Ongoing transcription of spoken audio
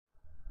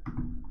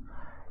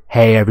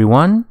Hey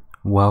everyone,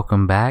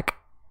 welcome back.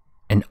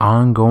 An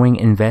ongoing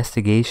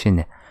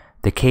investigation.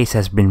 The case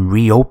has been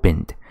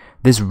reopened.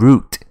 This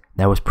route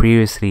that was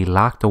previously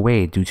locked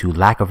away due to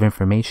lack of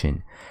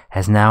information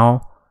has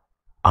now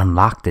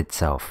unlocked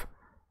itself.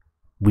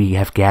 We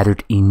have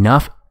gathered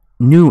enough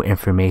new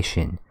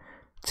information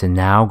to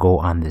now go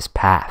on this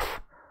path.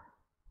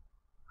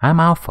 I'm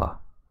Alpha,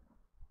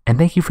 and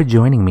thank you for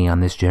joining me on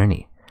this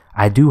journey.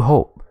 I do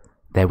hope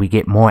that we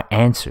get more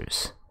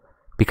answers,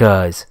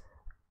 because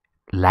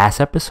last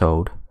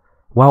episode,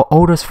 while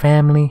Oda's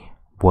family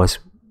was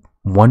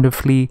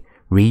wonderfully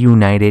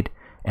reunited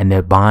and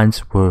their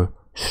bonds were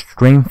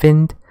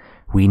strengthened,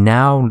 we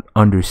now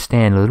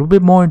understand a little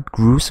bit more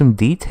gruesome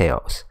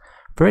details.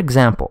 For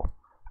example,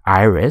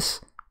 Iris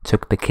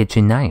took the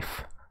kitchen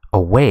knife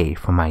away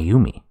from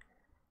Ayumi.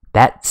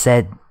 That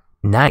said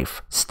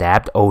knife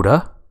stabbed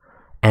Oda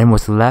and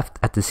was left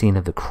at the scene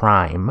of the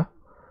crime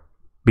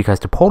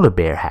because the polar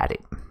bear had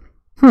it.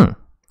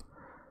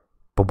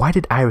 But why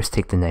did Iris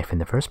take the knife in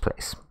the first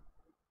place?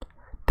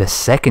 The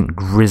second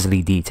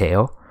grisly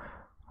detail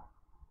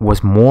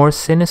was more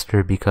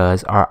sinister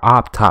because our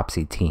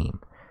autopsy team,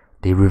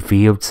 they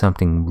revealed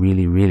something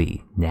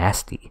really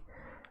nasty.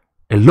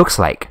 It looks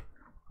like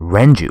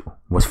Renju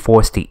was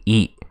forced to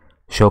eat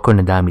Shoko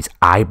Nadami's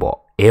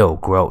eyeball. Ew,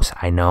 gross,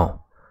 I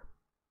know.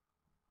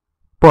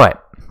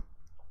 But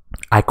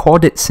I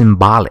called it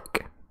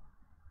symbolic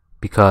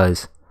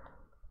because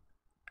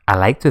I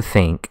like to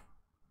think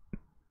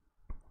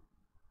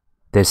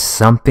there's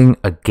something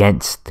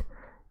against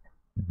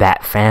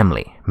that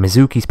family.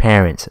 Mizuki's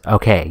parents,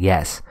 okay,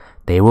 yes,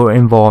 they were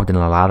involved in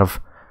a lot of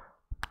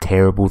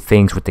terrible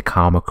things with the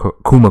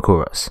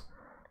Kumakuras.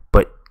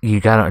 But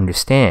you gotta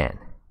understand,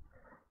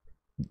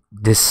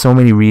 there's so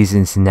many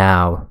reasons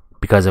now,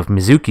 because of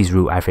Mizuki's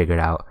route, I figured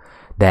out,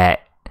 that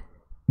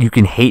you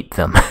can hate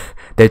them.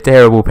 They're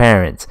terrible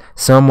parents.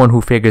 Someone who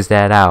figures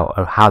that out,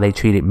 or how they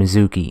treated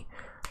Mizuki.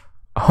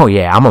 Oh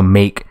yeah, I'm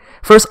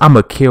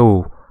gonna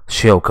kill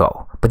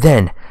Shoko. But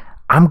then,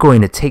 I'm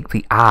going to take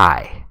the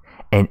eye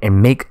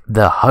and make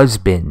the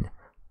husband,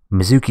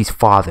 Mizuki's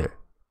father,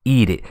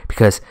 eat it.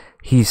 Because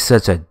he's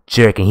such a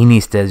jerk and he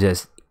needs to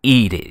just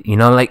eat it. You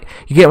know, like,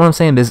 you get what I'm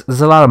saying? There's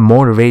a lot of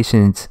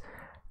motivations.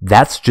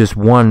 That's just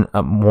one,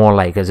 more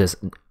like a just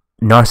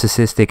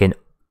narcissistic and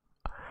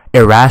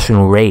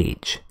irrational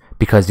rage.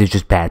 Because they're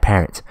just bad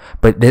parents.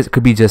 But this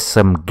could be just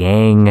some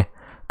gang,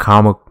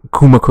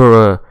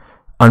 Kumakura,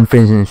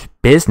 unfinished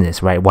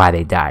business, right? Why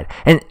they died.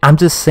 And I'm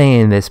just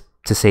saying this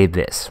to say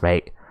this,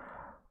 right?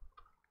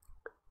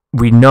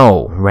 We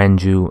know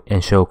Renju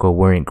and Shoko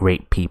weren't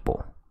great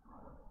people,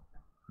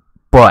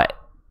 but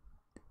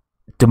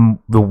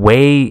the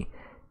way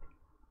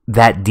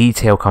that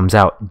detail comes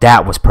out,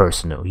 that was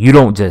personal. You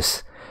don't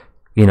just,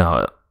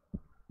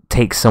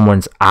 take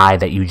someone's eye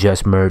that you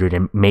just murdered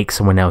and make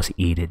someone else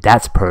eat it.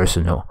 That's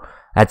personal.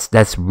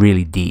 That's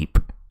really deep.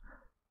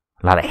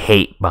 A lot of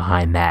hate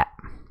behind that.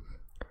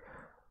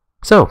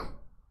 So,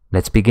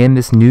 let's begin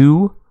this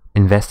new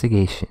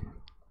investigation.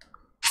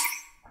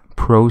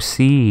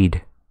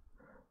 Proceed.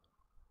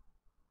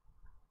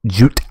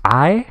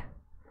 Jutai?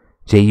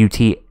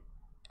 Juti?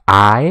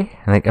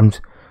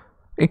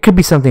 It could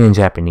be something in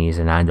Japanese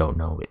and I don't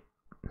know it.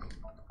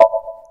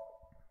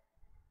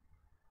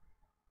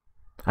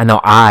 I know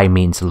I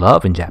means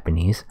love in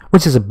Japanese,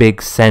 which is a big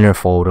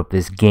centerfold of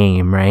this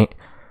game, right?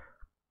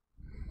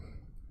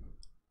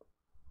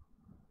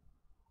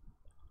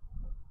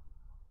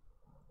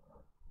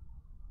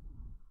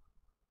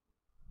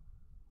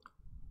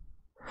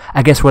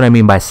 I guess what I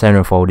mean by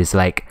centerfold is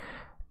like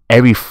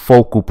every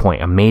focal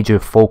point, a major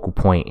focal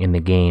point in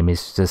the game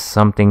is just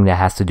something that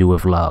has to do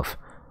with love.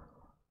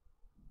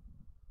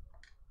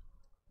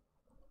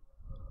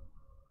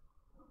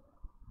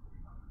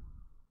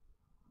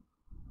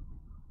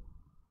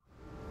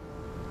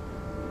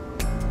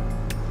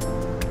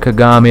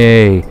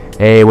 Kagami!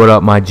 Hey, what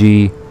up, my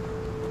G?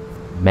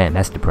 Man,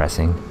 that's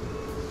depressing.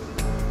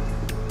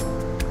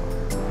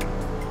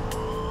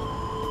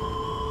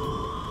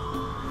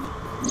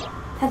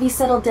 Have you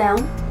settled down?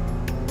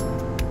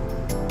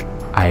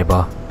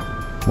 Aiba,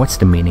 what's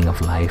the meaning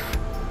of life?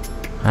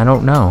 I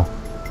don't know,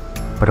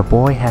 but a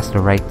boy has the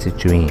right to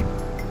dream.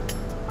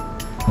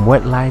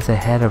 What lies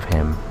ahead of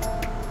him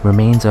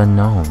remains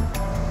unknown.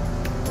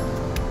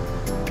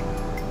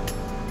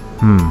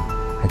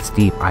 That's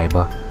deep,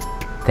 Aiba.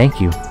 Thank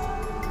you.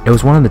 It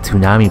was one of the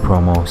Toonami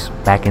promos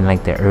back in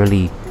like the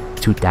early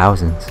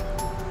 2000s.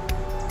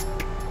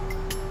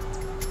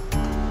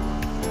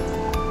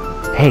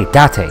 Hey,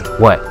 Date,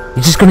 what?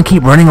 You just gonna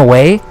keep running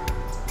away?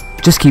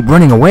 Just keep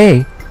running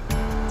away?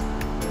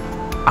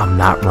 I'm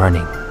not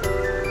running.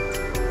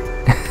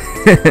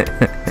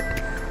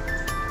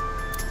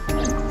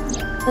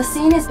 The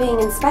scene is being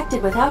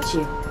inspected without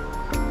you.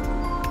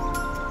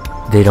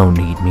 They don't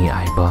need me,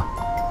 Aiba.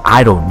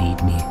 I don't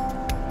need me.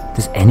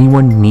 Does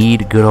anyone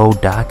need good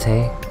old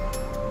Date?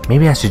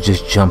 Maybe I should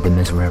just jump in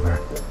this river.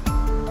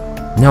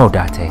 No,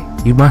 Date,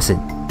 you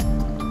mustn't.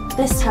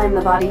 This time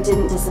the body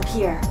didn't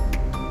disappear.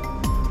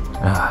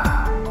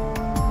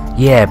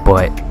 Yeah,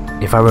 but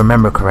if I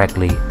remember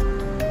correctly,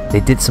 they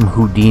did some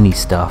Houdini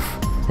stuff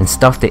and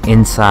stuffed it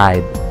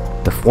inside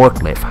the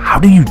forklift. How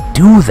do you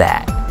do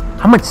that?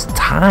 How much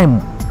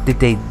time did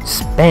they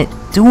spend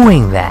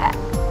doing that?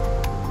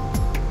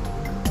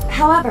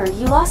 However,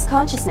 you lost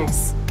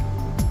consciousness.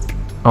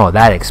 Oh,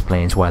 that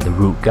explains why the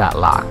route got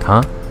locked,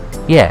 huh?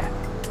 Yeah.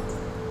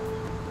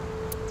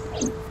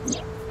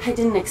 I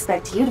didn't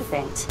expect you to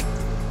faint.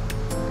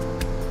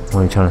 What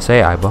are you trying to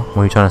say, Aiba? What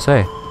are you trying to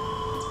say?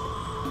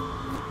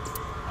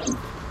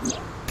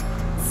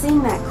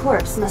 Seeing that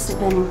corpse must have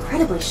been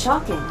incredibly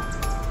shocking.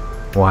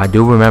 Well, I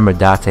do remember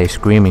Date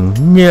screaming,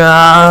 "No!"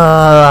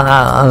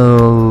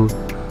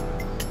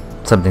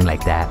 Something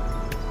like that.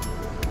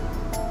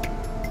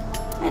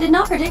 I did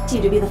not predict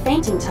you to be the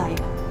fainting type.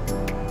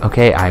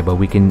 Okay, Aiba,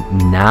 we can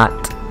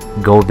not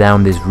go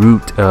down this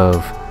route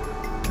of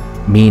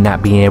me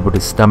not being able to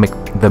stomach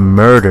the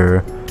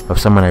murder of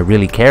someone I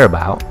really care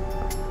about.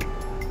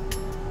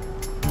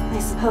 I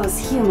suppose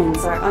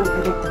humans are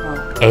unpredictable.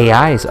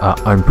 AIs are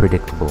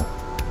unpredictable.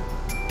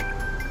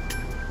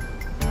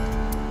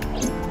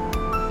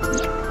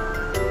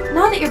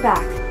 Now that you're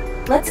back,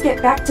 let's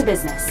get back to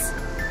business.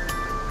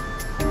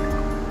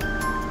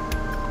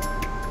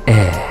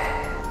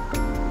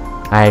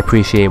 I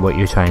appreciate what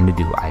you're trying to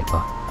do,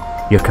 Aiba.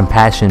 Your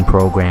compassion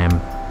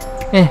program,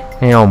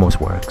 it almost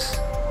works.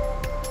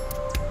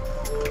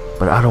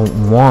 But I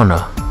don't wanna.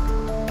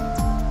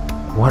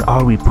 What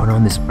are we put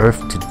on this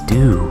earth to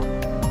do?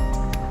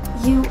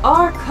 You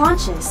are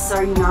conscious,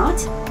 are you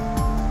not?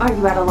 Are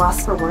you at a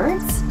loss for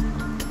words?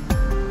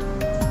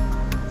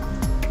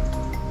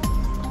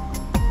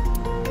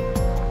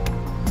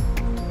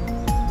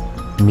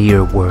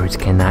 Mere words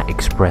cannot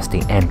express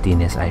the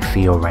emptiness I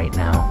feel right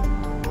now.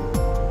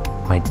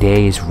 My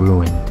day is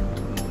ruined,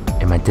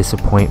 and my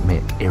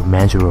disappointment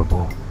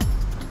immeasurable.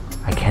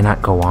 I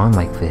cannot go on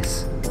like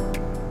this.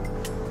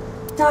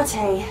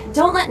 Date,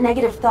 don't let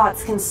negative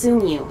thoughts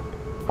consume you.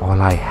 All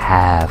I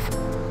have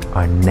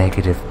are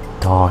negative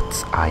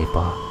thoughts,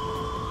 Aiba.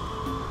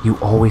 You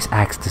always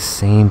ask the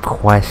same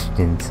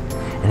questions,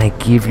 and I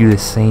give you the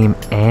same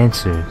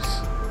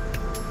answers.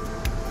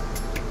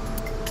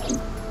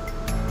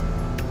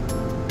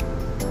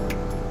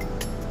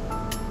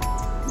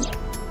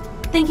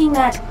 Thinking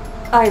that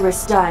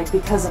Iris died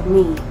because of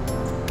me.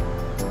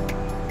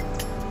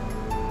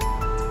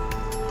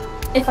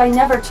 If I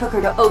never took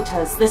her to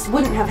Ota's, this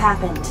wouldn't have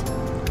happened.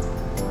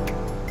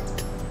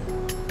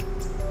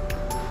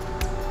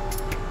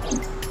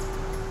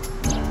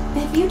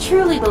 If you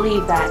truly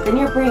believe that, then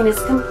your brain is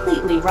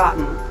completely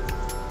rotten.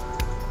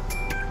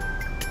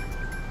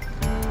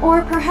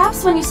 Or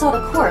perhaps when you saw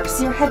the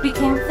corpse, your head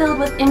became filled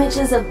with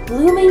images of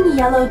blooming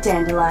yellow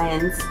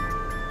dandelions.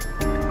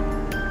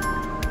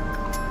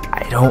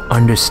 I don't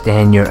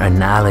understand your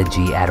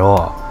analogy at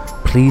all.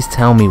 Please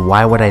tell me,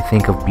 why would I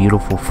think of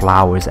beautiful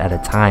flowers at a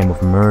time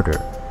of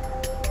murder?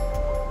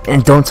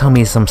 And don't tell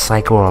me some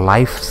cycle or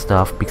life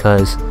stuff,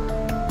 because,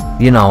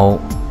 you know,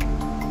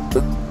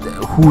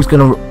 who's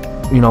gonna,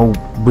 you know,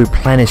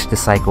 replenish the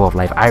cycle of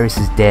life? Iris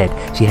is dead.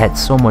 She had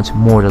so much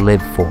more to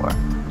live for.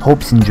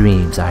 Hopes and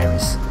dreams,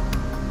 Iris.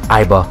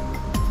 Aiba.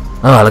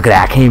 Oh, look at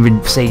that. I can't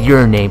even say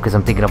your name because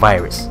I'm thinking of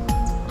Iris.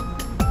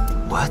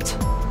 What?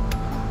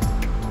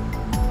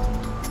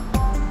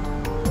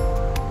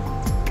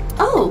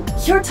 Oh,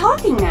 you're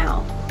talking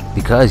now.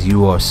 Because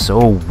you are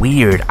so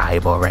weird,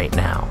 Aiba, right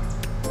now.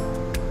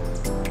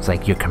 It's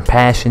like you're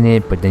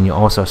compassionate, but then you're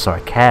also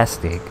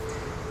sarcastic,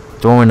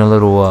 throwing a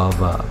little of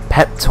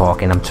pep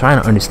talk, and I'm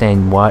trying to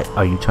understand, what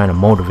are you trying to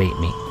motivate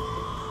me?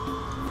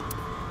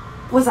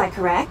 Was I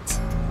correct?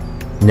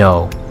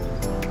 No.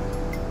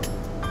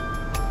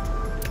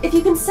 If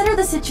you consider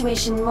the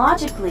situation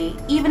logically,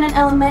 even an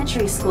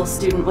elementary school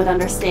student would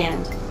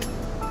understand.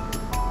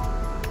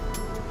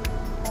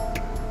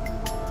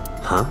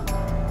 Huh?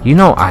 You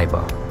know,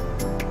 Aiba,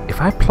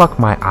 if I pluck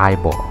my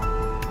eyeball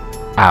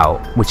out,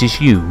 which is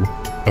you,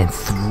 and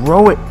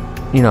throw it,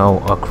 you know,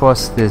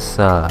 across this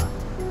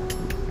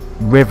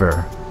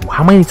river,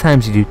 how many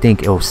times do you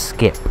think it'll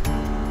skip?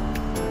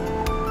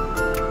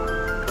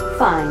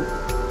 Fine.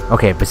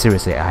 Okay, but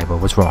seriously, Aiba,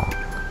 what's wrong?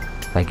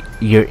 Like,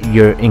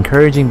 you're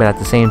encouraging, but at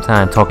the same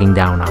time talking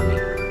down on me.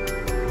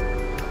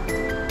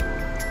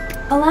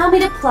 Allow me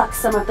to pluck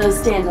some of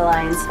those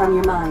dandelions from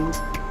your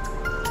mind.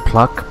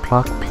 Pluck,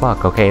 pluck,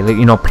 pluck. Okay,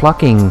 you know,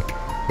 plucking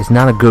is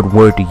not a good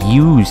word to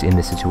use in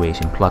this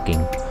situation,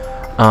 plucking.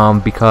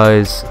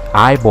 Because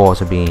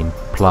eyeballs are being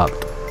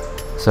plucked.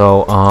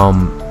 So,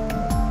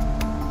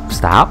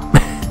 stop.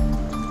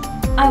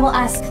 I will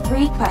ask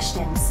 3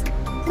 questions.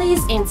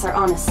 Please answer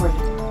honestly.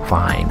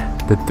 Fine.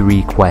 The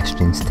 3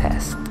 questions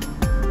test.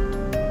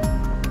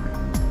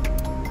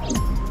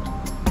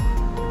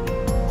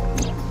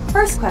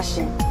 First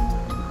question.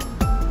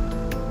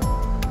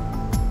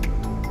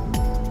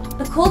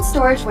 The cold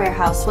storage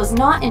warehouse was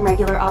not in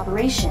regular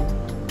operation.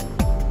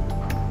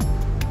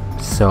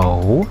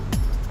 So?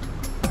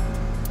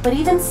 But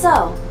even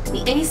so,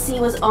 the AC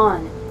was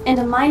on, and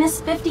a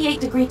minus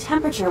 58-degree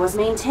temperature was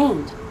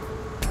maintained.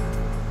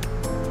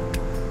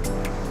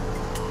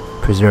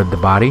 Preserve the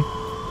body?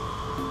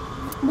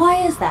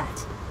 Why is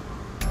that?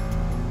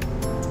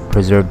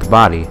 Preserve the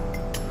body.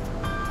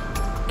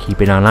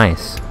 Keep it on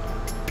ice.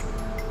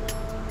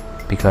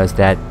 Because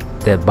that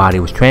body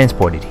was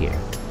transported here.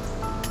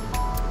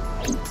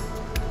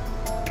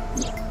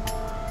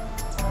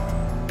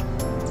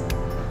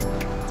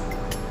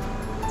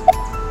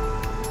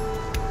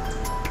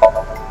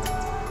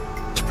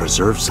 To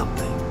preserve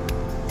something.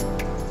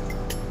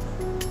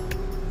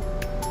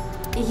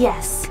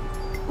 Yes.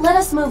 Let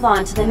us move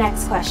on to the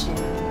next question.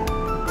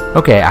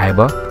 Okay,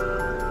 Aiba.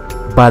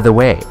 By the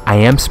way, I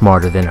am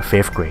smarter than a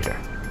 5th grader.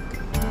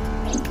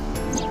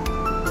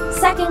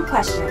 Second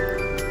question.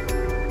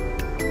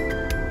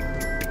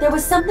 There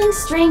was something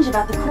strange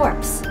about the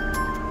corpse.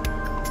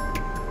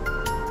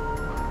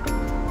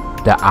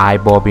 The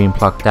eyeball being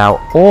plucked out,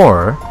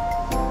 or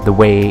the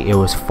way it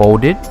was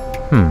folded?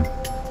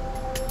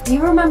 Do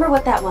you remember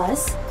what that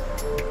was?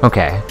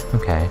 Okay.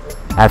 I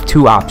have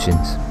 2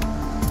 options.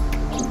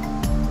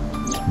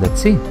 Let's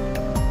see.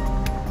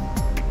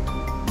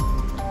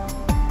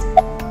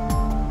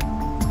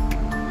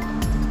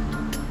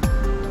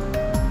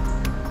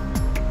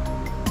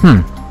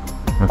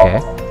 Okay.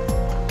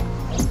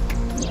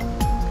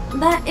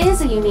 That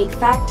is a unique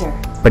factor.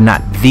 But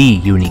not the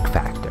unique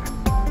factor.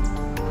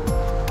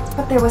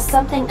 But there was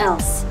something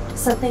else.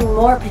 Something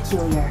more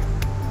peculiar.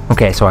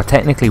 Okay, so I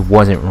technically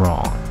wasn't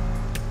wrong.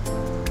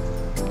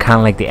 Kind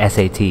of like the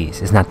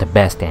SATs. It's not the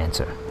best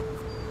answer.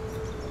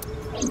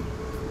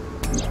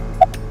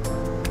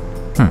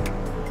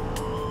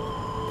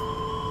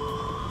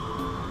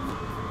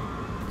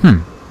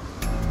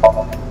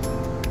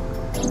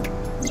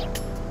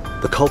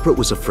 The culprit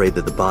was afraid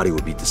that the body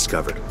would be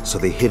discovered, so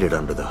they hid it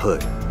under the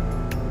hood.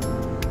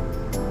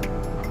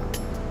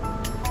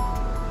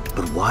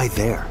 But why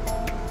there?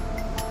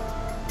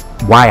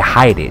 Why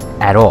hide it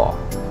at all?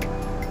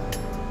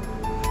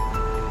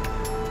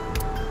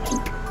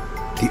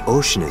 The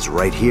ocean is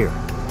right here.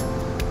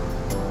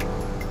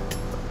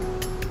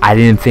 I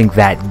didn't think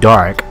that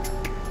dark.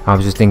 I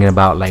was just thinking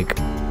about, like,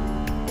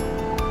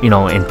 you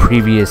know, in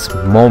previous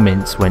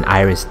moments when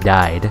Iris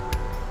died,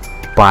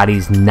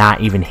 body's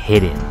not even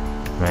hidden,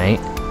 right?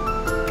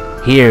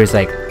 Here is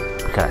like,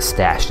 we gotta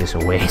stash this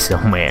away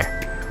somewhere.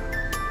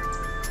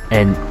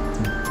 And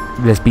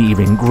let's be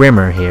even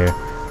grimmer here.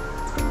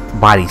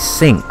 Body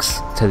sinks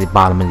to the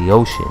bottom of the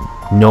ocean.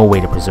 No way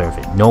to preserve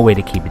it. No way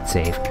to keep it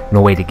safe.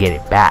 No way to get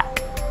it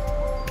back.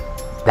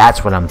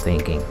 That's what I'm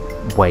thinking.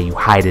 Why you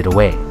hide it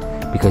away.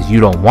 Because you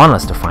don't want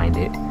us to find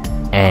it.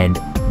 And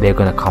they're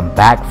gonna come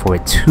back for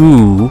it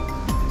to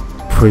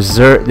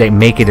preserve, they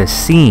make it a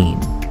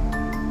scene.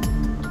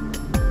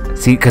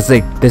 See, because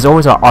like there's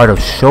always an art of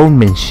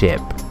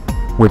showmanship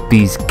with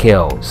these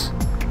kills.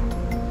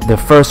 The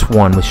first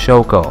one was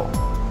Shoko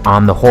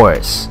on the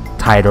horse,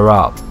 tied her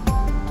up.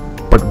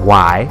 But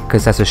why?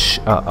 Because that's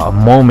a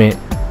moment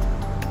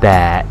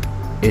that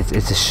it's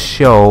a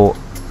show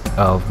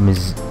of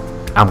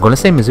I'm gonna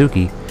say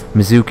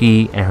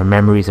Mizuki and her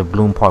memories of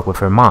Bloom Park with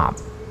her mom.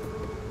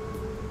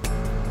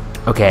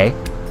 Okay,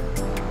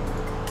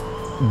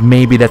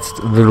 maybe that's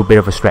a little bit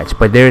of a stretch,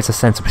 but there is a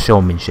sense of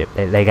showmanship.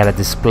 They gotta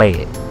display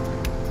it.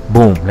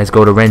 Boom, let's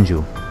go to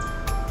Renju.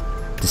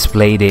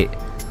 Displayed it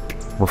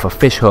with a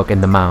fish hook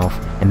in the mouth,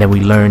 and then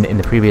we learned in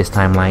the previous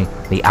timeline,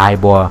 the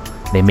eyeball,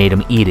 they made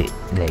him eat it.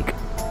 Like,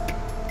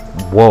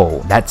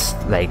 whoa, that's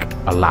like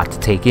a lot to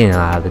take in,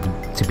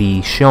 to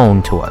be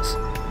shown to us.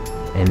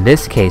 In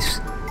this case,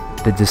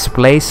 the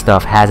display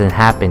stuff hasn't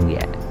happened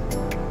yet.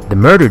 The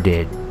murder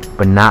did,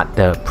 but not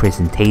the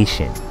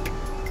presentation.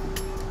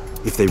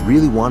 If they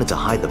really wanted to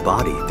hide the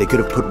body, they could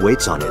have put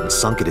weights on it and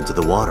sunk it into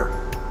the water.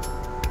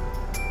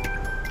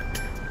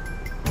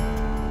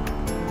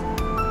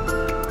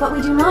 But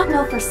we do not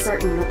know for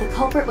certain that the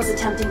culprit was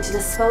attempting to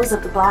dispose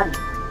of the body.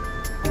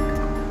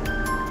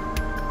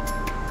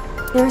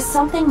 There is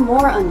something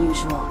more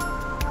unusual.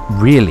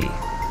 Really?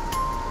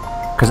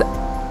 Because,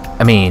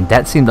 I mean,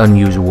 that seemed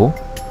unusual.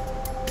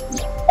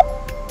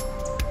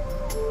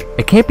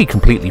 It can't be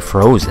completely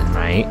frozen,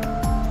 right?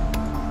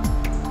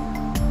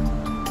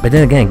 But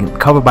then again,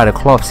 covered by the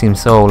cloth seems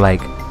so,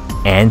 like,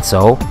 and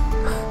so?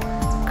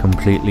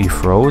 Completely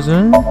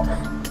frozen?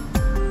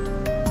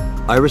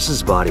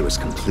 Iris's body was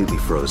completely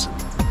frozen.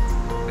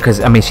 Because,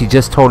 I mean, she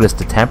just told us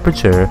the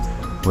temperature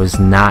was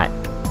not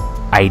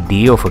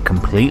ideal for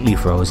completely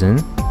frozen.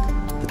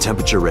 The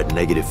temperature read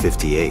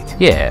 -58.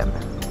 Yeah,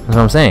 that's what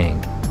I'm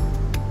saying.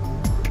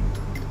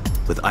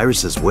 With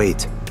Iris's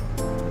weight,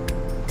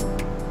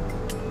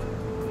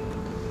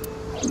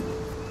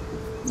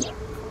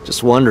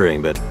 just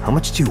wondering, but how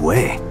much do you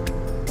weigh?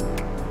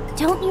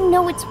 Don't you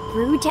know it's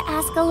rude to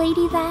ask a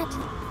lady that?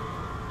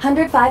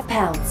 105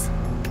 pounds.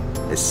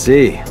 I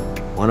see.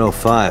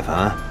 105,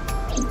 huh?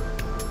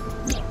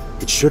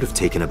 It should have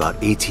taken about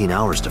 18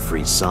 hours to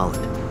freeze solid.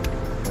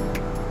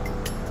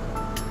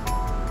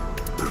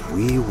 But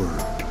we were...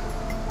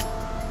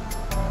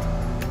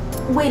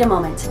 Wait a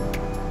moment.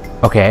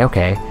 Okay,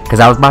 because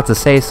I was about to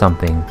say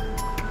something.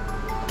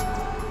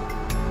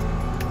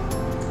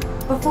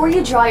 Before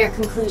you draw your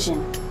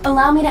conclusion,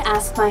 Allow me to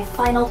ask my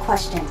final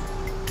question.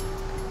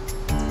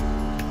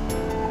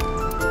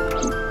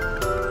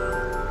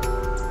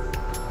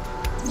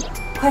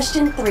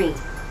 Question 3.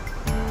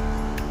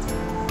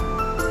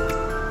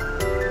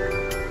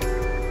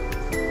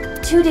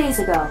 Two days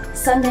ago,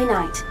 Sunday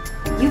night,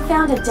 you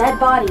found a dead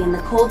body in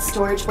the cold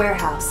storage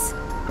warehouse.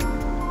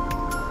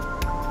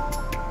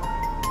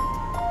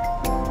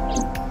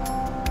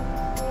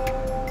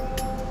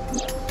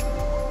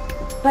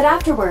 But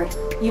afterward,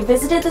 you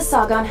visited the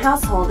Sagan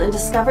household and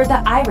discovered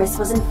that Iris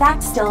was in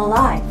fact still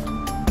alive.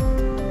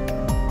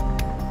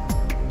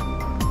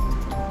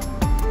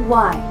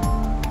 Why?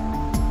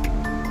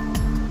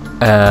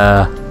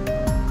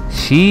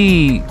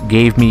 She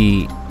gave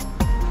me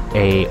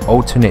a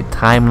alternate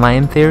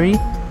timeline theory,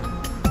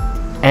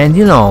 and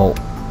you know,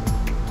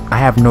 I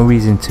have no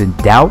reason to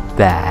doubt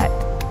that,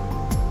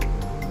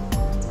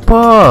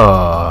 but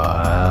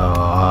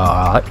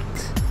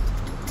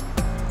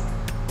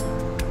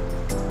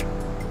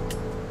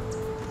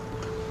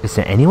is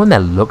there anyone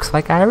that looks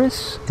like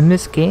Iris in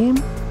this game?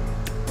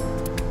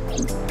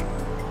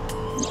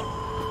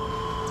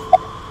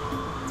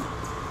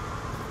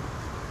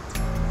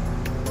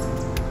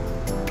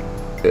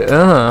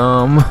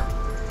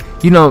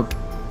 You know,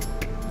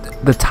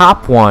 the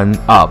top one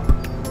up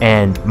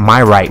and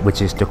my right,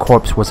 which is the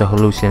corpse was a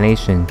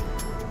hallucination.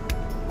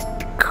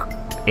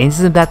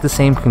 Isn't that the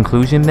same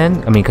conclusion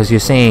then? I mean, because you're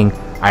saying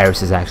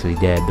Iris is actually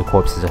dead, the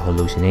corpse is a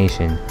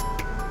hallucination.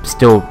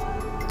 Still,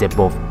 they're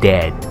both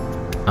dead.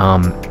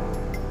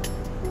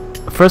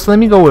 First, let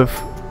me go with...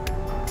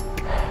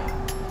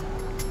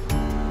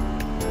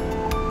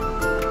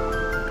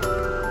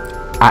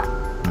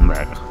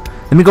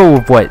 Let me go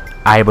with what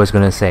I was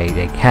gonna say.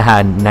 Like,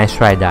 haha, nice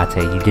try, Date.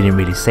 You didn't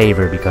really save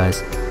her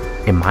because,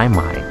 in my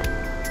mind,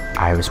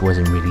 Iris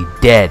wasn't really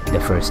dead the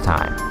first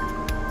time.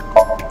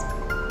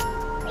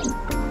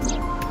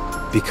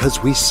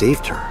 Because we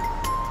saved her.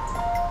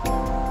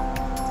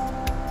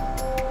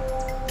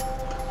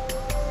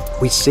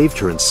 We saved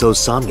her and so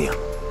Somnium.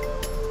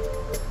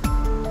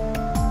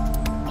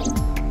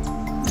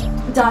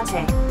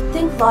 Date,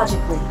 think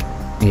logically.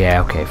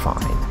 Yeah, okay, fine.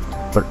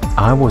 But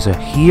I was a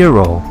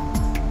hero.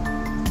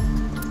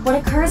 What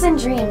occurs in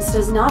dreams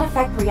does not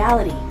affect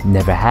reality.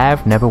 Never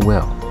have, never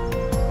will.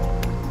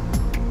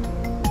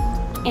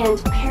 And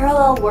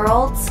parallel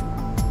worlds?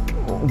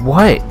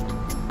 What?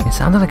 It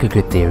sounded like a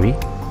good theory.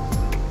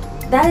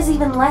 That is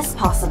even less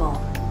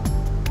possible.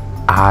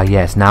 Ah,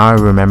 yes, now I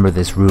remember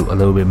this route a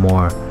little bit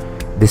more.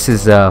 This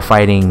is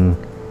fighting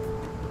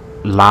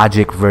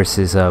logic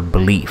versus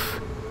belief.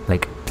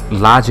 Like,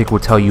 logic will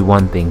tell you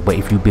one thing, but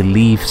if you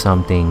believe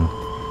something,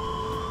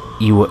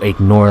 you will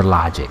ignore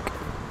logic.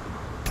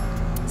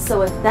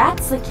 So if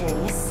that's the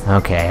case...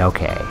 Okay.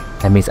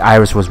 That means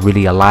Iris was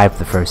really alive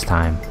the first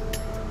time.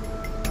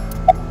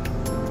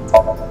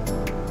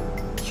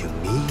 You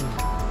mean?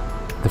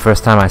 The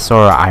first time I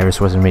saw her,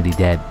 Iris wasn't really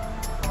dead.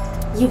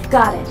 You've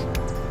got it.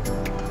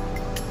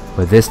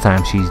 But this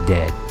time, she's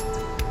dead.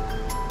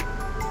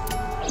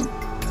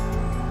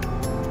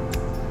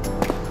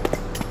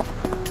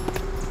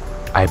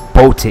 I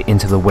bolted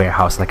into the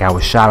warehouse like I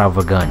was shot out of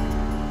a gun.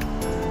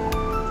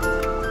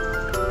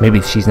 Maybe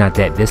she's not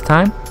dead this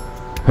time?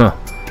 Huh.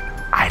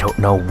 I don't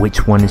know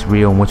which one is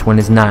real and which one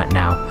is not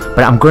now.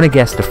 But I'm gonna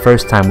guess the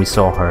first time we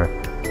saw her,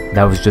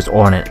 that was just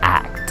on an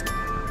act.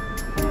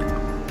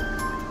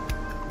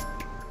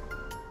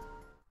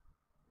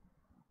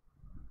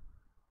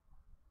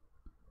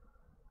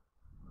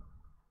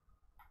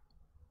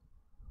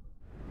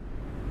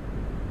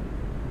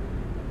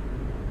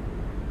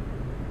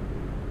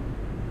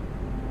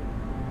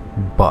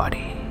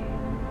 Body.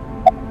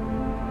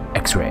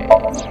 X-ray.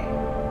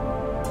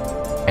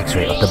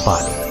 X-ray of the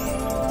body.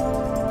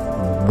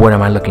 What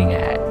am I looking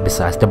at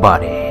besides the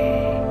body?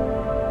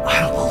 I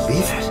don't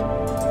believe it.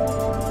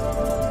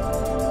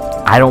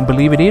 I don't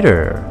believe it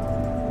either.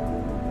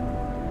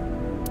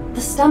 The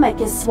stomach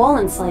is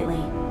swollen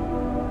slightly.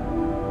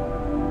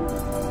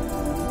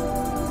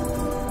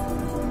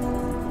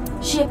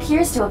 She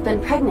appears to have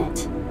been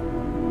pregnant.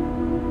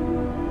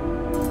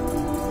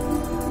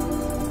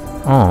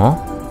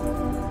 Aww.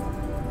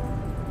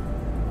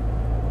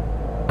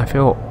 I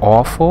feel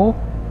awful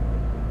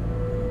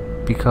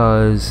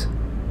because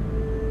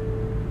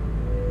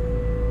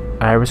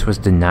Iris was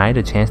denied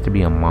a chance to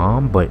be a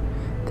mom, but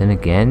then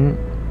again,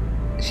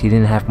 she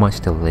didn't have much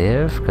to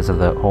live because of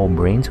the whole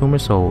brain tumor.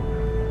 So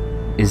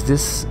is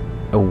this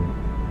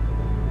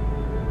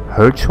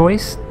her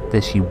choice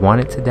that she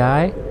wanted to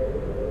die?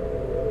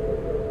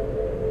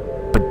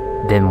 But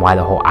then why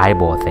the whole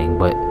eyeball thing?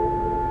 But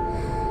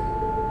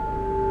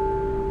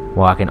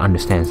well, I can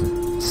understand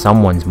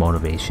someone's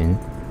motivation.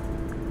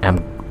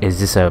 Is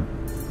this a,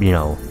 you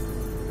know,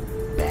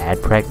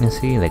 bad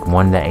pregnancy? Like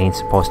one that ain't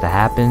supposed to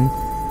happen?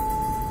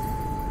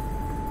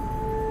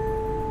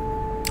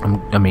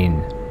 I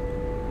mean...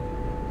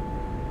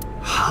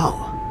 How?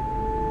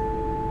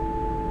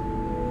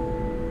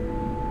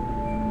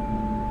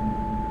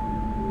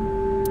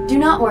 Do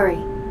not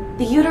worry.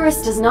 The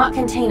uterus does not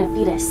contain a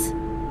fetus.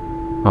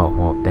 Oh,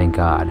 well, thank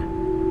God.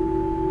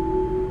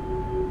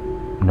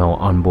 no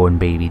unborn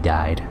baby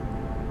died.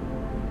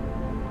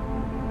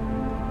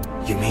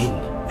 You mean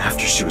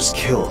after she was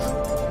killed?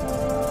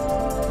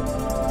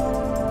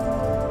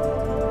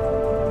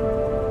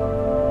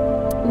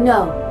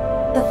 No,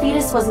 the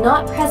fetus was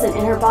not present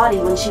in her body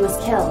when she was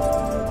killed.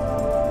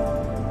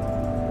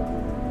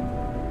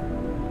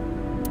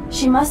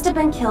 She must have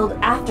been killed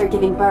after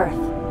giving birth.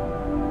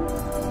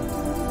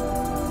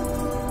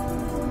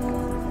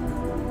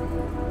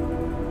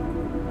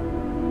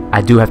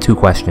 I do have two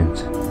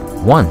questions.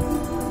 One,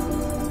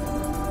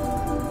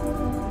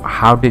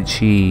 how did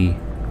she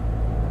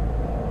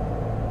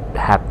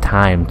have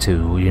time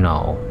to, you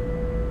know,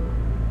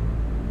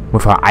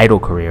 with her idol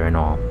career and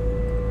all,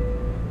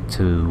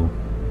 to,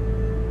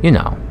 you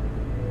know,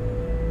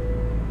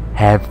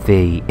 have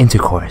the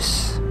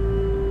intercourse?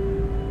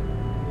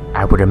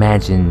 I would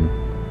imagine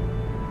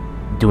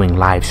doing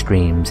live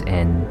streams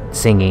and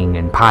singing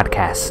and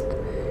podcasts.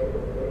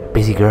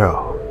 Busy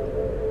girl.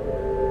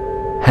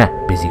 Huh,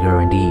 busy girl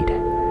indeed.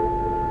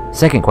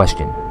 Second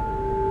question.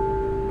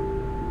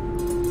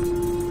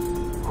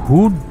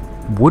 Who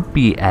would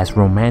be as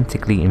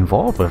romantically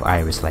involved with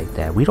Iris like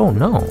that? We don't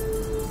know.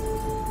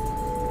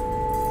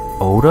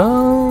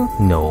 Oda?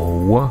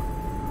 No.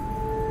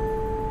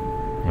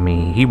 I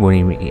mean, he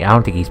wouldn't even... I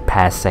don't think he's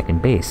past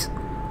second base.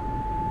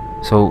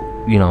 So,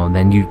 you know,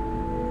 then you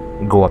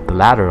go up the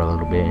ladder a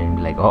little bit and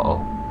be like,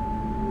 uh-oh.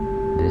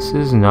 This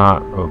is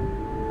not a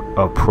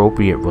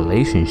appropriate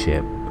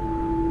relationship.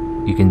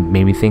 You can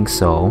maybe think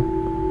so.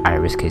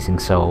 Iris kissing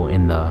so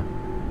in the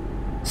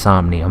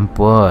Somnium,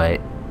 but...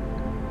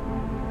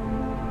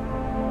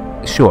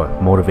 Sure,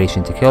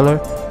 motivation to kill her.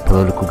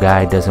 Political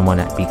guy doesn't want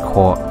to be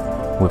caught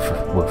with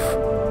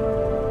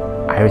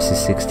Iris is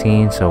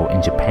 16, so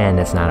in Japan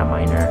that's not a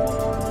minor,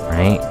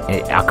 right?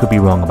 I could be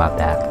wrong about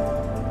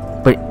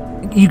that, but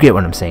you get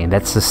what I'm saying.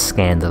 That's just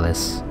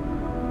scandalous.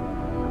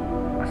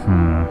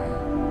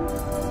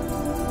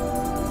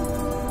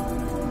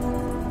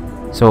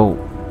 So,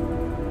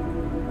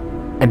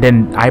 and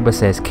then Aiba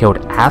says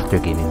killed after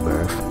giving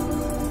birth.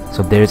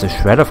 So there's a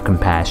shred of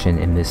compassion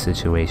in this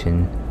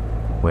situation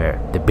where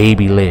the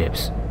baby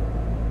lives.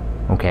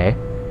 Okay.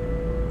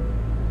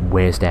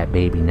 Where's that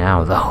baby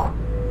now, though?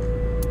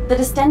 The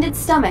distended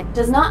stomach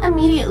does not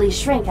immediately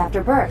shrink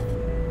after birth.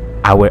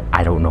 I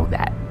don't know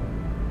that.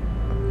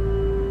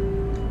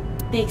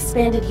 The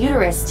expanded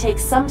uterus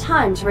takes some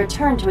time to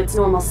return to its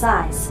normal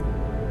size.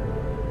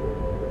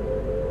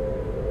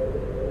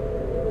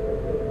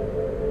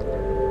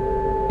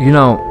 You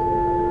know,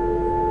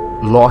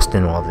 lost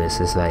in all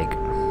this is like,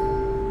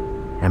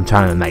 I'm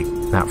trying to like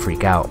not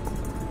freak out,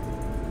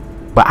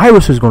 but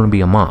Iris was going to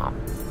be a mom,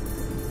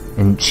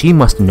 and she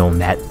must have known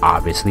that,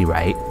 obviously,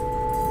 right?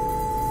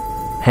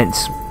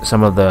 Hence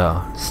some of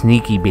the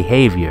sneaky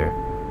behavior.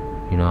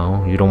 You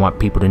know, you don't want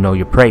people to know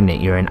you're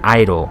pregnant, you're an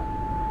idol.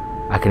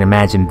 I can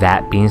imagine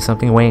that being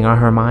something weighing on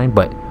her mind,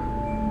 but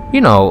you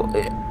know,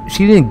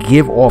 she didn't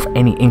give off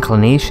any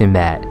inclination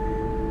that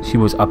she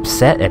was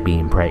upset at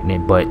being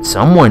pregnant, but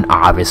someone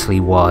obviously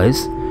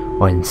was,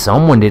 and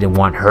someone didn't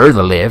want her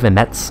to live, and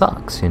that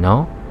sucks, you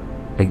know?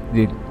 Like,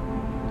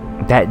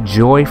 that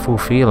joyful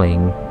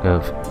feeling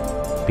of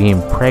being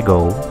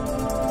preggo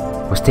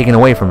was taken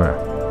away from her.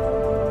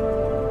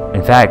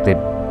 In fact, it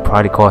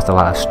probably caused a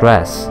lot of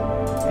stress.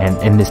 And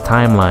in this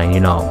timeline, you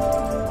know,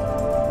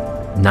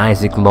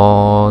 Isaac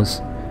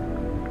laws,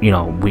 you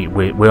know,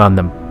 we're on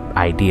the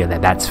idea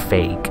that that's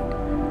fake.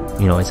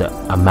 You know, it's a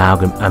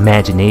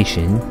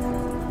imagination,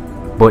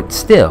 but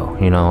still,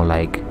 you know,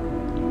 like,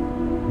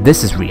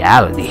 this is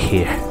reality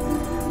here,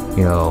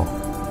 you know.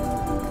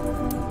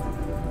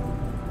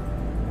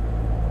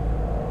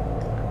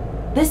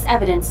 This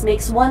evidence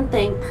makes one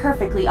thing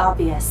perfectly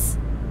obvious.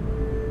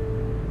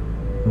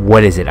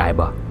 What is it,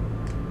 Aiba?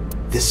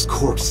 This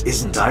corpse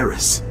isn't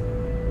Iris.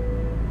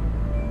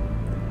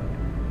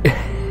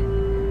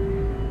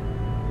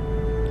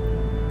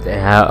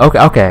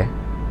 Okay.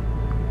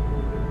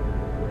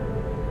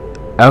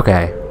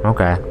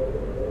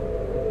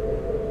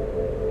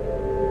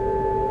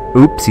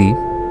 Oopsie.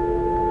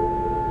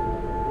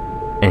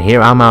 And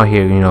here I'm out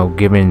here, you know,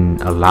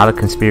 giving a lot of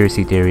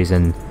conspiracy theories,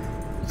 and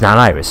it's not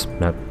Iris.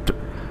 Now,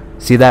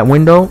 see that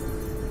window?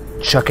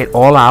 Chuck it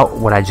all out,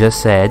 what I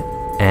just said,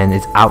 and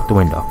it's out the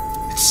window.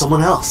 It's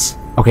someone else.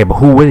 Okay, but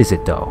who is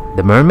it though?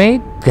 The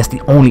mermaid? That's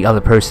the only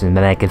other person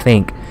that I can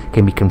think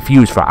can be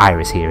confused for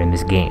Iris here in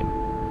this game.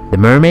 The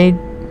mermaid?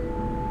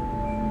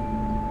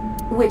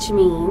 Which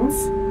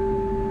means?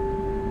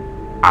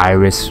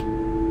 Iris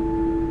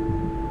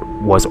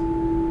was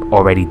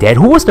already dead.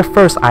 Who was the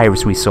first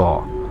Iris we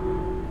saw?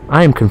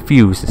 I am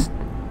confused.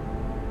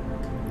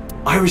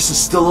 Iris is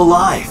still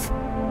alive.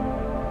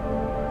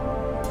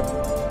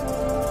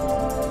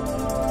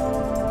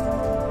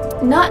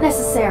 Not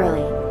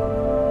necessarily.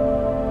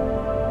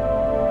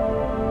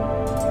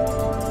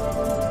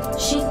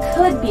 She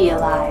could be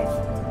alive.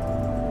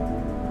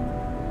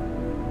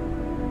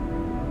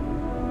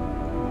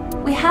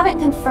 We haven't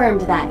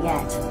confirmed that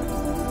yet.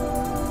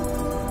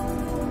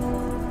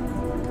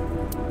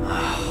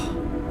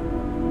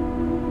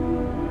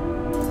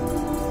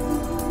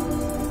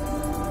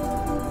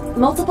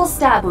 Multiple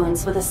stab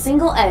wounds with a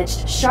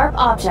single-edged, sharp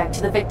object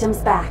to the victim's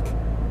back.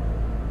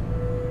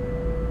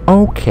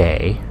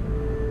 Okay.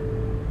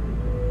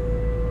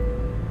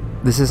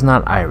 This is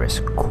not Iris.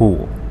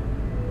 Cool.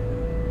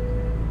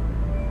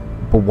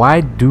 But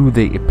why do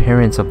the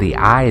appearance of the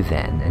eye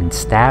then and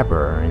stab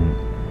her? And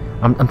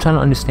I'm trying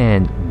to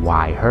understand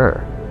why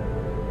her.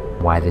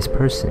 Why this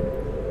person?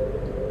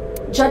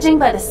 Judging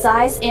by the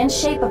size and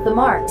shape of the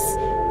marks,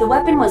 the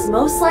weapon was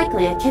most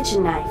likely a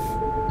kitchen knife.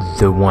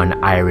 The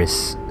one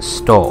Iris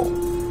stole.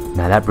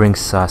 Now that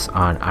brings us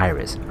on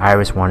Iris.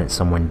 Iris wanted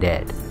someone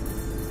dead.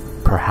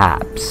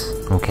 Perhaps.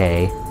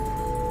 Okay.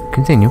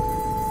 Continue.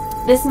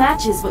 This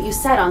matches what you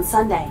said on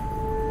Sunday.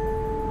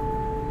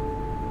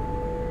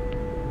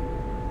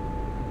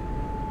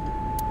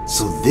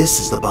 So this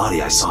is the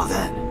body I saw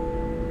then.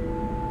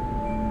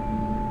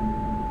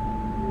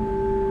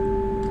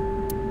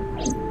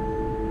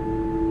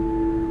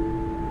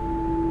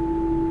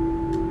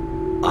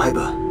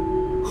 Iba,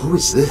 who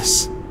is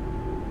this?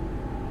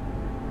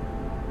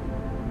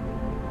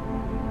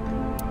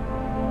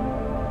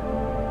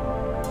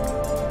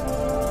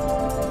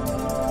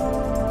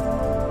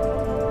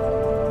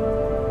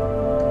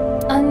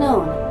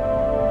 Unknown.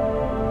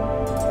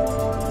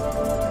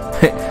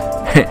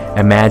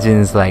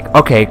 Imagines like,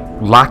 okay,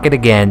 lock it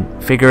again,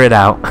 figure it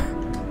out.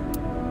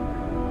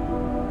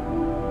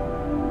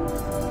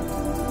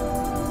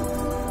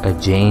 A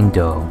Jane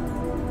Doe.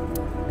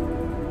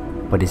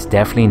 But it's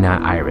definitely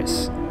not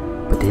Iris.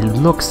 But it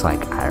looks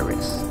like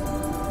Iris.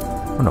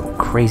 What a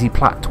crazy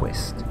plot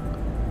twist.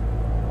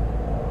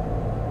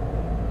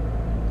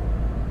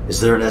 Is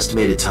there an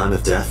estimated time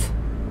of death?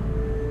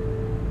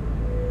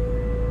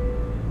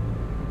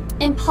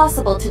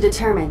 Impossible to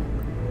determine.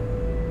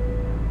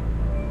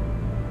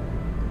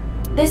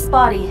 This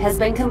body has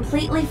been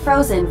completely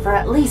frozen for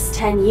at least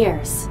 10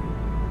 years.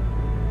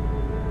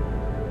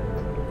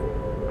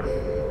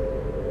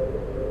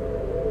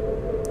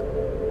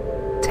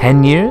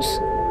 "10 years?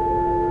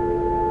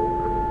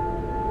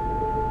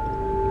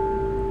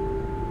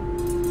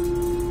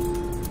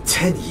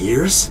 "10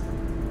 years?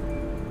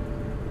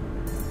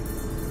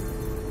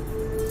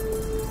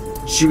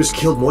 She was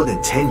killed more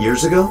than 10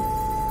 years ago?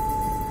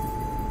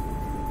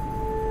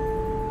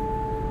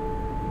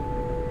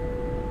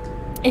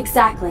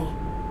 Exactly.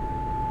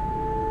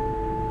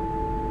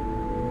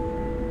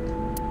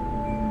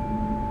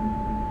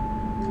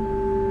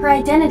 Her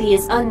identity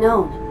is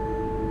unknown.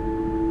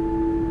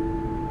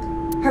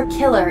 Her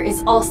killer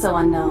is also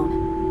unknown.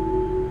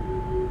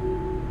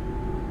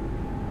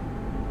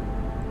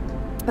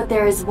 But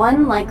there is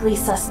one likely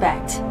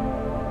suspect.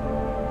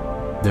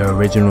 The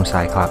original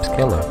Cyclops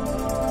killer.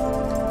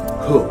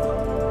 Who?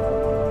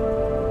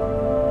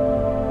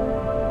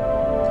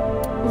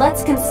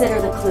 Let's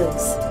consider the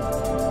clues.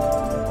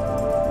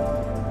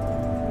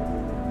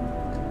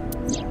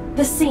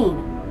 The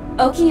scene: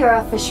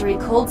 Okiura Fishery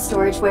Cold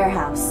Storage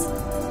Warehouse.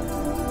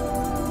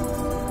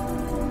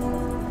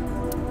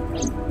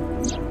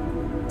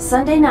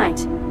 Sunday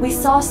night, we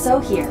saw So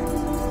here.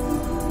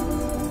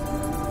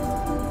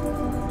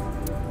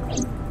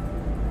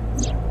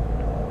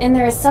 And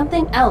there is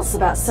something else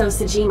about So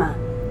Sejima.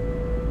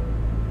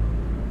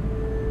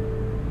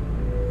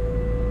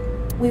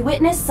 We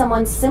witnessed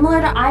someone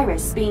similar to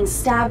Iris being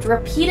stabbed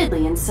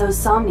repeatedly in So's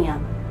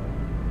Somnium.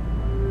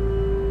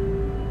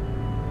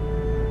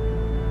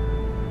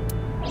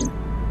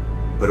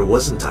 But it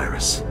wasn't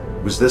Iris.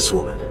 It was this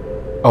woman.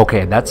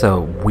 Okay, that's a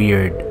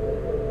weird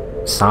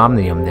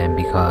Somnium then,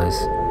 because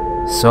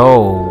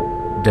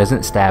So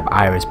doesn't stab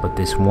Iris but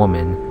this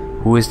woman.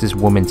 Who is this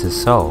woman to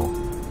So?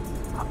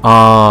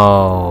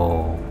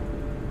 Oh.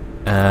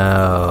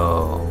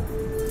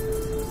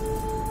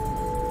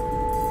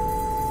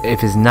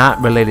 If it's not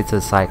related to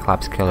the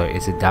Cyclops killer,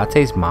 is it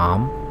Date's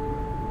mom?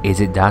 Is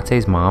it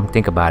Date's mom?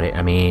 Think about it.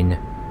 I mean,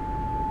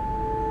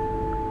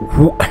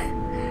 who?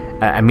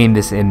 I mean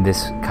this in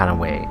this kind of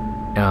way.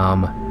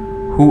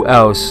 Who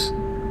else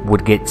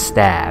would get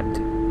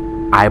stabbed,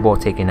 eyeball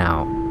taken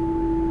out,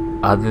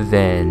 other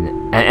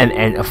than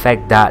and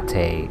affect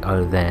Date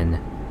other than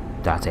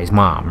Date's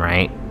mom,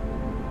 right?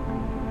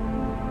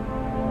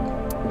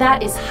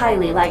 That is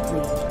highly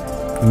likely.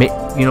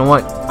 You know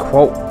what?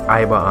 Quote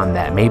Iba on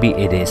that. Maybe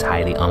it is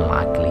highly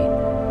unlikely.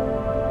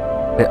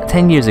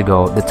 10 years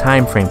ago, the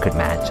time frame could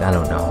match. I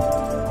don't know.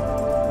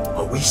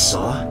 What we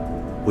saw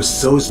was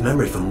So's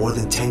memory from more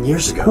than 10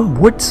 years ago. Who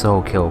would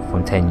So kill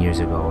from 10 years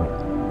ago?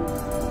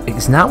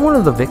 It's not one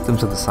of the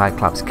victims of the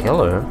Cyclops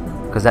killer,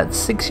 because that's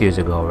 6 years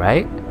ago,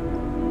 right?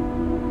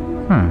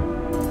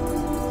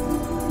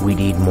 We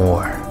need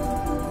more.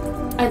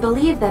 I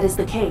believe that is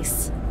the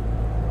case.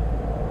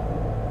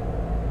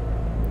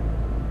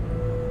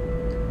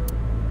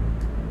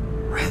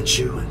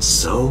 Renju and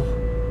So?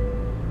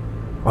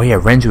 Oh yeah,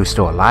 Renju is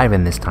still alive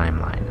in this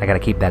timeline. I gotta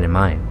keep that in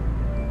mind.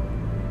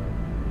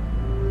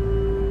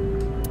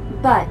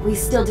 But we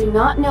still do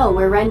not know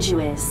where Renju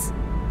is.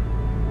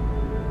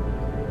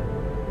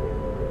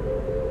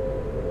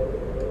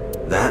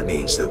 That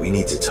means that we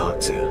need to talk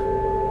to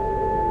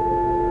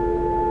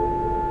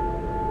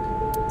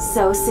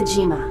So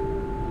Sejima.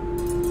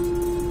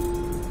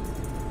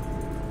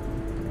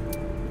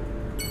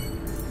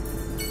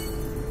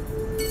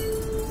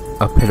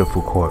 a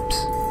pitiful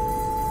corpse.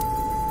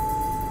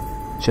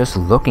 Just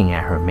looking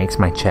at her makes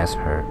my chest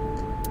hurt.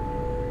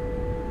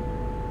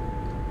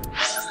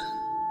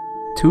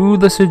 To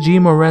the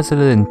Tsujima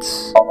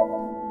residence.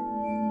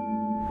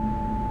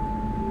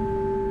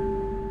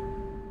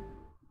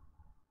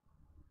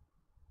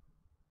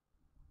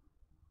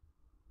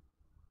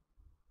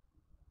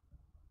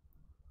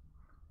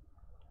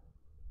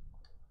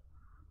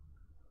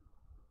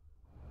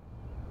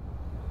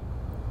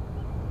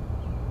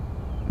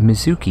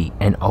 Mizuki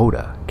and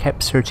Oda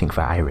kept searching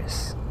for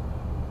Iris.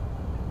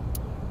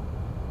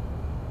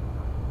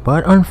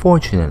 But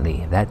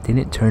unfortunately, that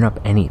didn't turn up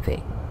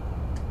anything.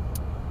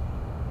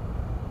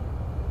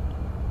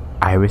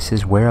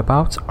 Iris's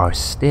whereabouts are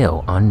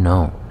still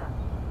unknown.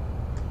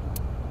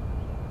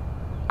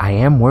 I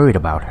am worried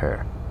about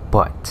her,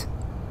 but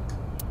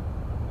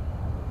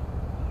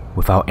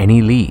without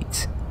any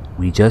leads,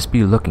 we just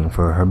be looking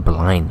for her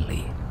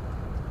blindly.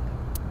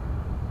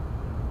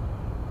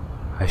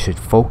 I should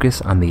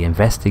focus on the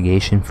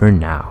investigation for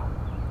now.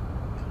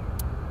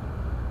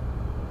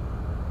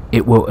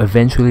 It will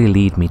eventually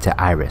lead me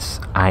to Iris,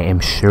 I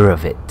am sure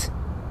of it.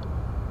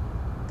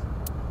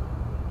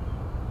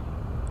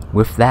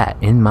 With that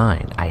in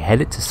mind, I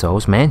headed to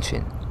So's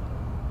mansion.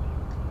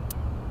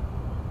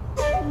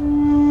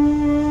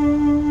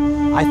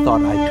 I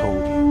thought I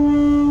told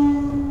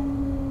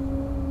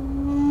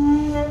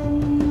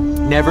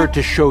you. Never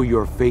to show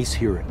your face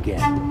here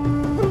again.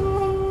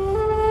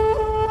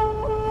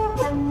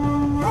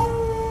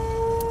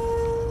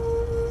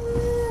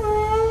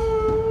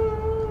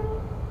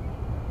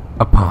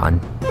 A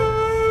pond?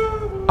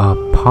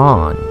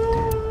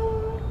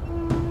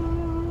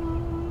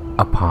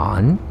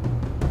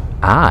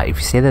 Ah, if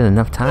you say that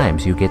enough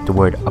times, you get the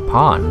word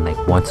upon, like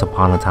once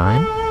upon a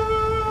time.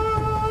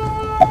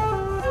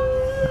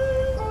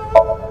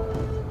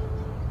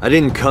 I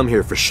didn't come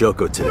here for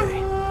Shoko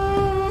today.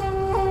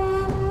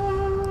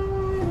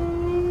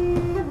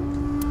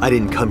 I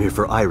didn't come here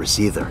for Iris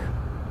either.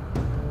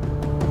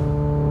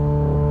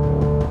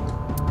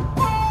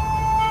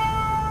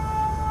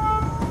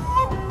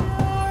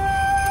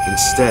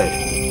 Instead,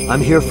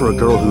 I'm here for a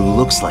girl who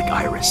looks like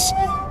Iris.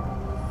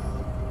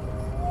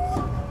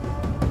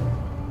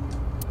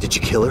 Did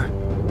you kill her?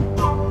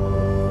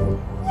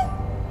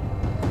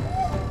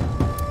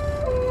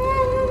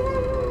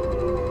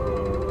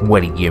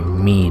 What do you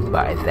mean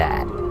by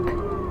that?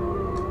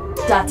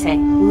 Date,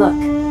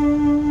 look.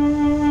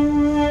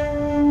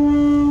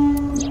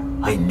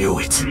 I knew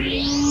it.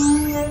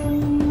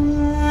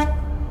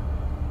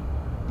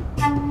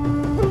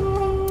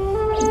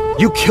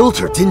 You killed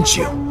her, didn't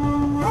you?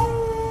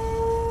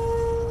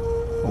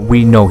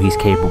 We know he's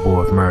capable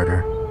of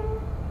murder.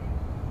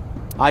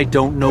 I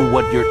don't know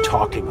what you're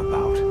talking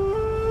about.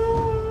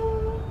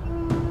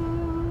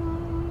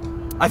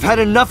 I've had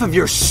enough of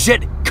your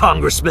shit,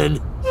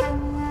 Congressman!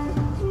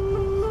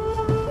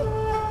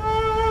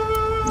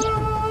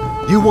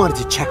 You wanted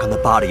to check on the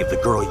body of the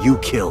girl you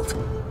killed.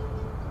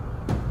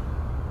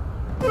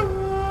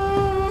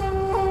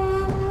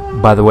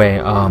 By the way,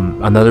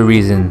 another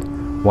reason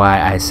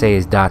why I say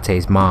is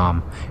Date's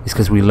mom is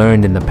because we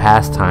learned in the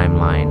past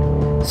timeline,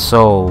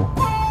 So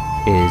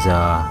is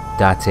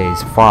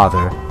Date's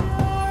father.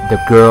 The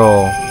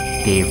girl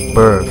gave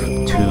birth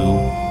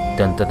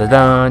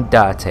to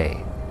Date.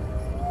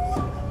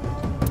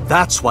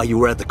 That's why you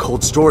were at the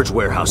cold storage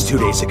warehouse 2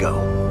 days ago.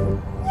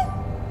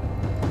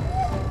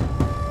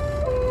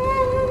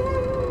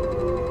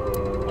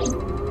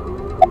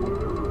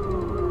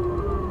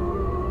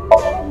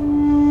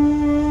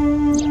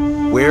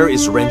 Where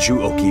is Renju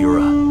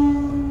Okiura?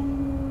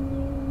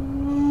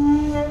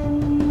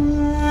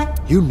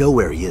 You know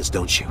where he is,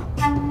 don't you?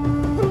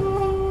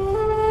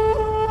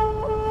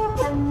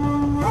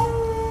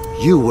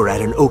 You were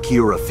at an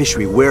Okiura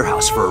fishery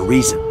warehouse for a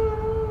reason.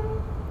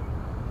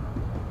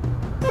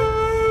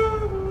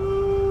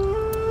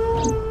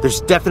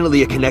 There's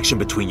definitely a connection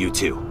between you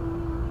two.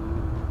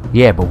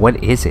 Yeah, but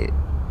what is it?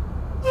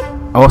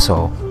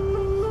 Also,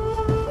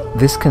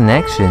 this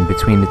connection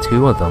between the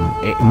two of them,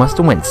 it must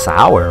have went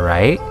sour,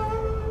 right?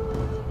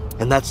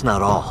 And that's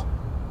not all.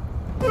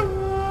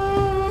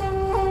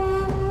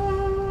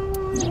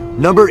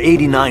 Number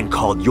 89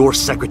 called your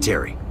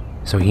secretary.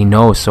 So he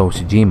knows So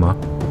Tsujima.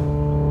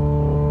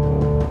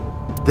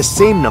 The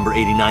same number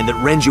 89 that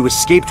Renju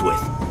escaped with.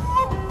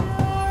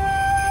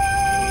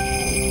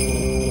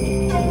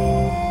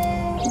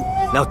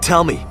 Now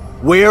tell me,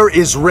 where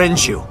is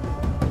Renju?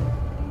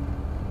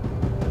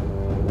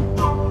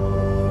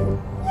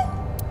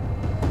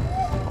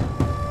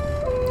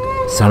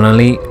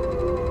 Suddenly,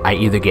 I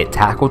either get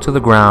tackled to the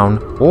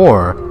ground,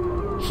 or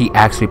he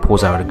actually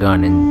pulls out a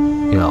gun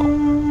and, you know,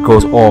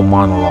 goes all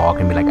monologue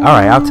and be like,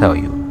 alright, I'll tell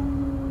you.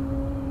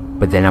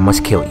 But then I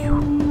must kill you.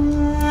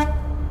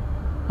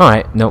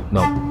 Alright, nope.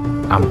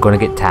 I'm gonna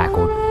get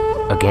tackled.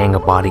 A gang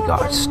of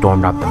bodyguards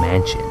stormed out the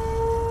mansion.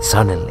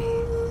 Suddenly.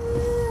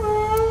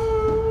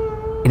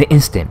 In an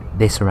instant,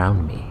 they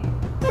surround me.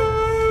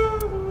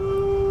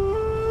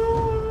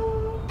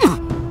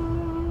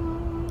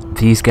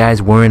 These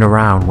guys weren't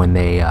around when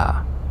they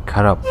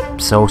cut up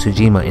So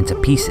Tsujima into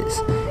pieces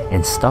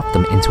and stuffed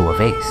them into a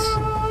vase.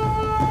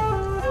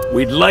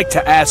 We'd like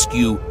to ask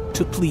you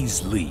to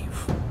please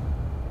leave.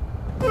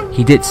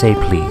 He did say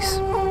please.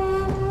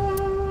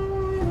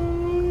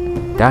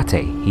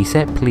 Date, he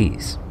said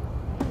please.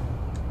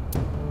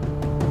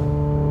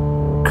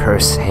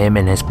 Curse him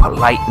and his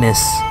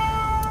politeness.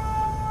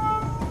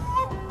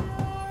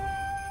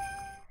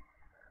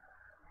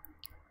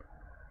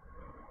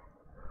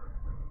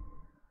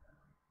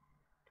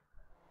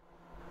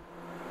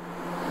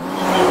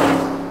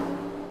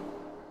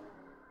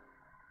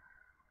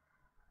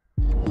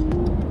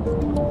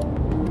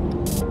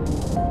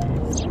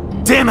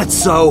 Damn it,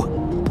 So!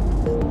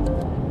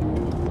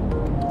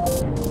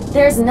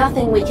 There's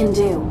nothing we can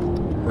do.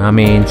 I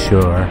mean,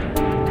 sure.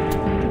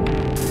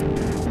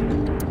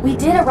 We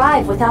did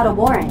arrive without a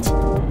warrant.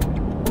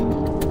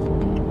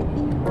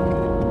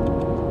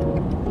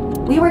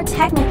 We were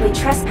technically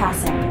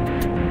trespassing.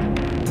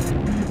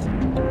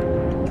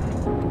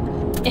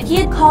 If he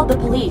had called the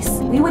police,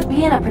 we would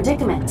be in a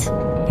predicament.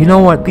 You know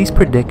what? These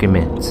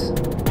predicaments,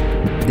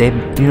 they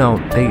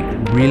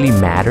really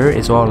matter.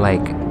 It's all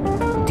like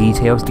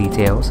details.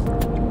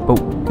 But,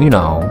 you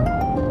know,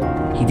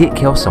 he did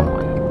kill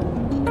someone.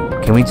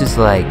 Can we just,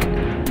 like,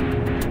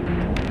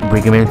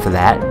 bring him in for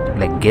that?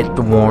 Like, get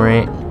the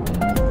warrant.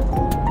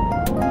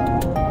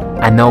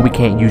 I know we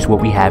can't use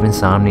what we have in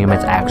Somnium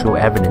as actual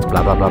evidence,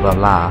 blah, blah, blah, blah,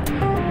 blah.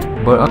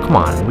 But, come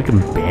on, we can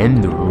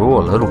bend the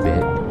rule a little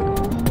bit.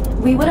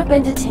 We would have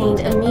been detained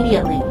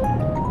immediately.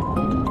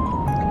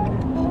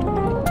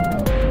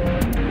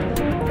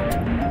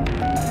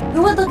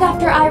 Who would look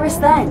after Iris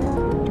then?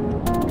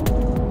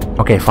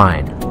 Okay,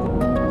 fine.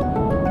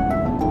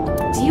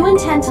 Do you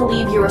intend to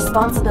leave your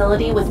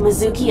responsibility with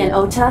Mizuki and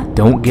Ota?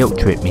 Don't guilt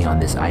trip me on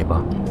this,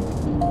 Aiba.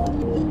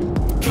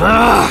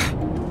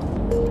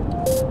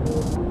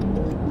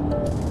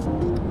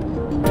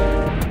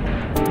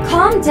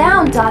 Calm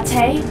down,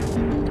 Date.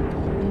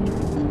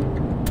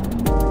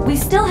 We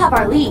still have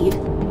our lead.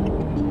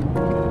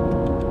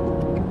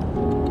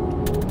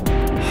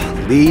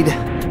 Lead?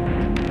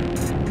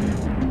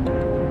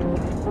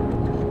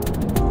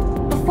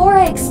 Before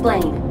I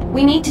explain,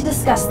 we need to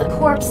discuss the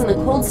corpse in the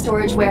cold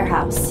storage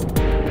warehouse.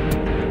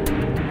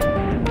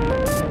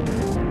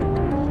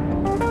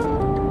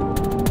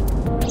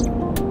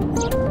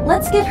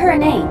 Let's give her a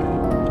name.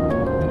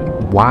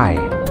 Why?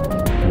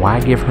 Why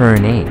give her a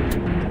name?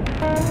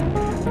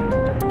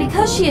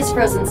 Because she is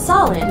frozen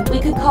solid, we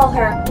could call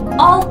her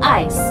All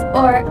Ice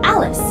or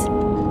Alice.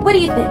 What do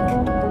you think?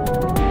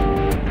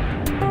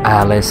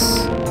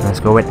 Alice. Let's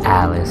go with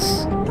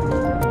Alice.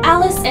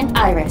 Alice and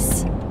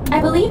Iris. I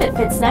believe it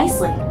fits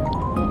nicely.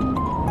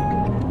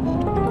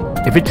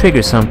 If it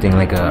triggers something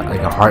like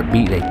a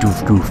heartbeat, like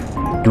doof doof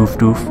doof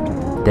doof,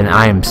 then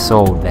I am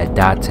sold that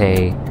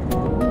Date,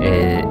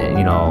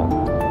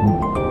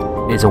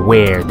 is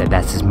aware that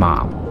that's his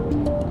mom.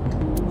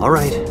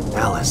 Alright,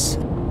 Alice.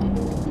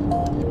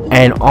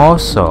 And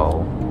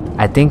also,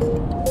 I think,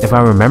 if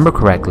I remember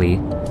correctly,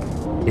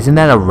 isn't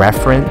that a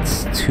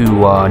reference to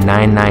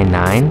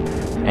 999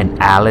 and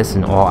Alice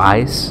and All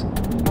Ice?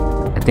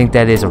 I think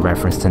that is a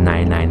reference to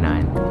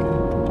 999.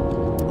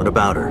 What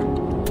about her?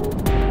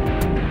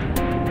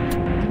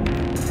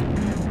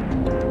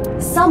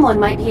 Someone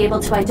might be able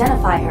to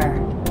identify her.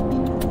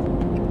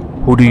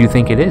 Who do you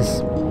think it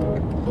is?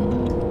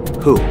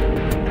 Who?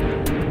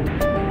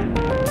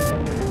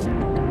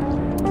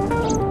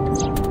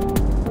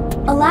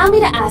 Allow me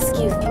to ask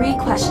you 3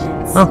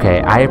 questions.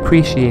 Okay, I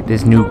appreciate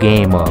this new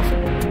game of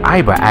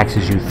Aiba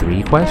asks you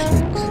 3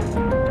 questions.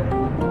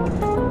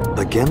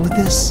 Again with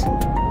this?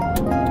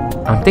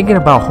 I'm thinking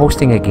about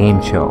hosting a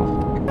game show,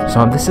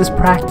 so this is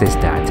practice,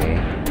 Date.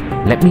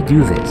 Let me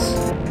do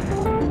this.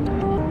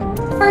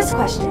 First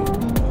question.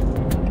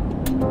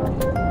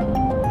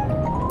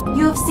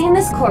 You have seen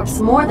this corpse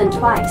more than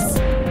twice.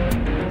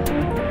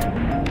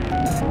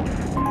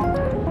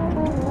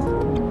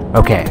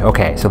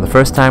 Okay, so the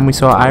first time we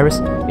saw Iris,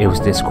 it was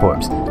this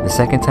corpse. The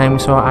second time we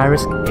saw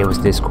Iris, it was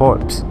this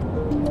corpse.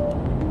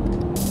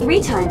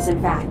 3 times, in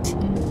fact.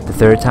 The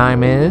third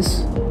time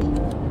is...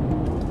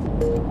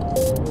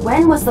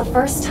 When was the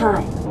first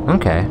time?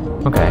 Okay.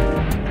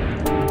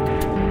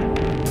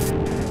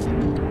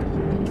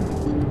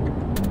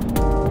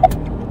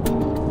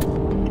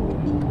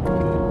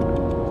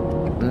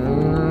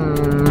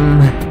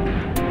 Mm.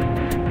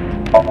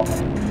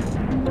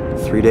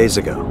 3 days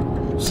ago.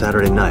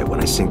 Saturday night when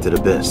I synced at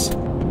Abyss.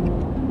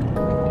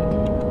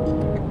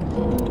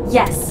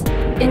 Yes,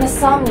 in the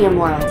Somnium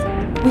world.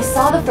 We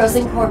saw the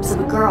frozen corpse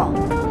of a girl.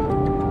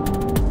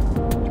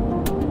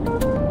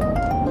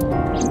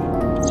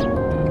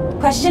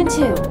 Question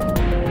 2.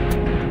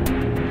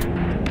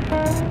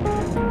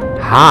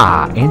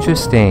 Ha,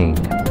 interesting.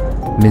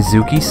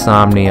 Mizuki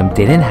Somnium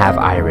didn't have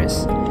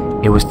Iris.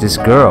 It was this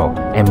girl.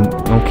 And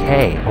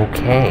okay.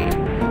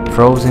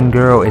 Frozen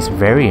girl is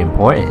very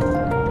important.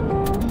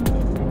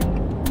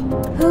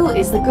 Who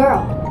is the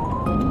girl?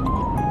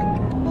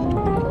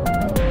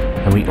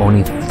 And we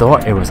only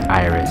thought it was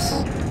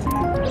Iris.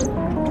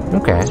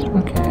 Okay.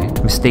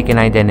 Mistaken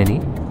identity.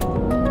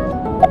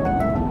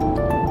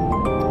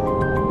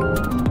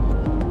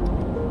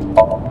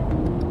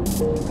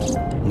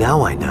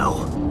 Now I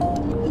know.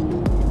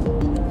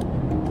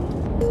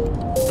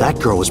 That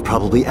girl was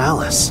probably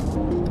Alice.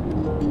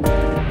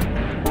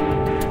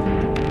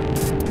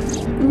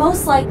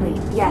 Most likely,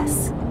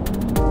 yes.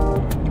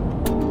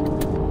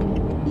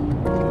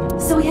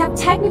 So we have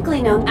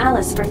technically known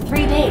Alice for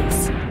 3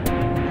 days.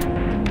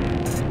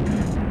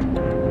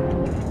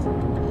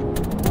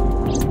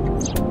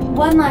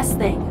 One last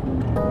thing.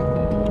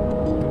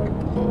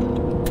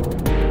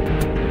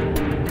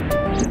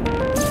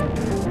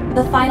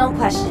 The final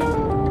question.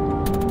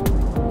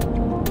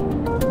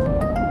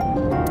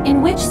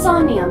 In which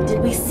Somnium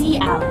did we see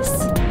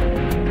Alice?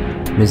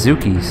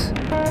 Mizuki's.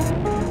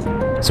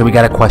 So we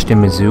gotta question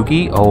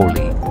Mizuki?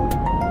 Holy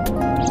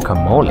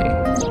camole.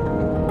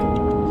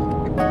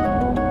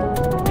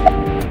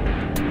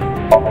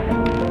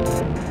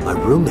 My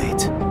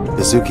roommate,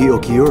 Mizuki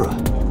Okiura.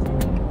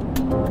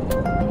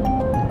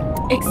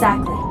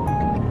 Exactly.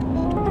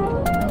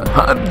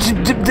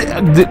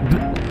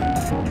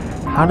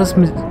 How does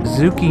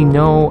Mizuki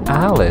know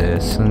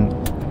Alice? And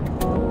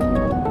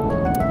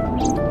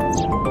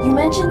You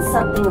mentioned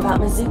something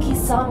about Mizuki's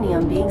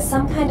Somnium being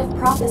some kind of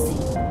prophecy.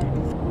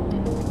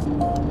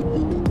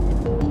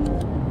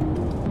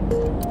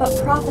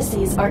 But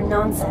prophecies are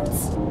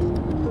nonsense.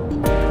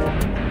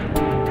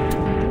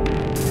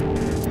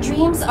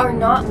 Dreams are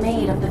not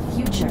made of the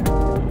future.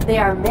 They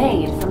are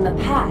made from the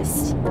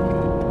past.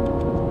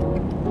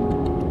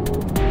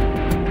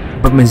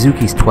 But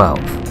Mizuki's 12.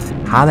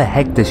 How the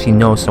heck does she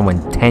know someone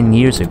 10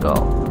 years ago?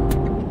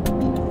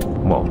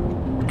 Well,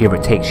 give or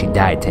take, she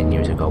died 10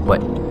 years ago,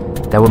 but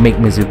that would make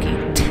Mizuki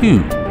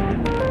 2,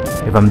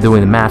 if I'm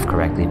doing the math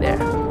correctly there.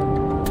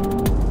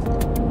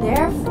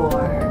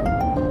 Therefore...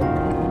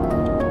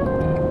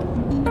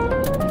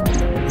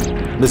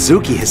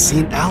 Mizuki has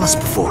seen Alice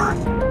before.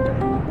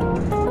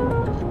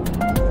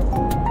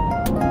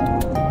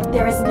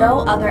 there is no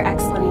other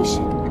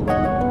explanation.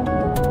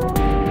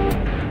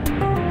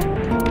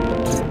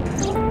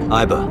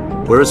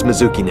 Aiba, where is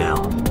Mizuki now?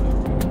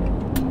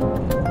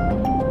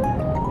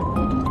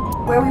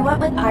 Where we went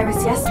with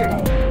Iris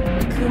yesterday,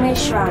 the Kume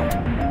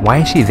Shrine. Why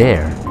is she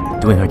there?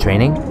 Doing her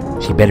training?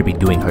 She better be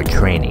doing her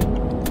training.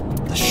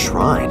 The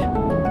shrine?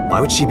 Why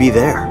would she be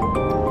there?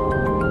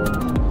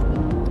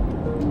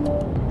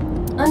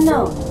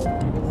 Unknown.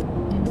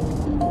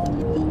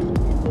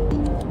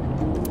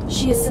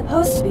 She is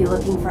supposed to be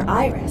looking for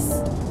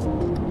Iris.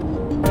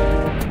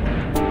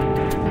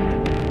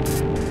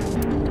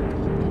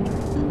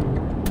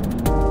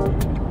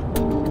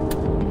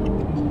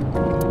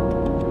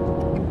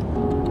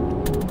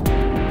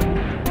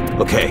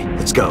 Okay,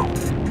 let's go.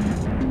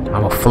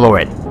 I'ma floor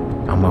it.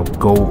 I'ma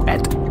go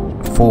at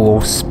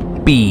full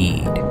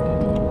speed.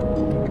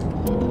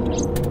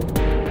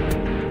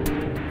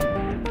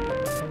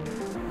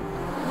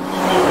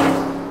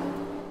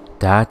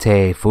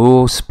 Date,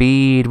 full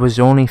speed was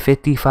only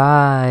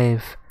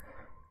 55.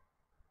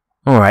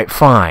 Alright,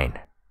 fine.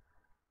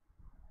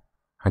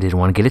 I didn't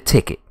want to get a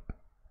ticket.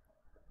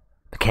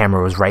 The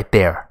camera was right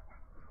there.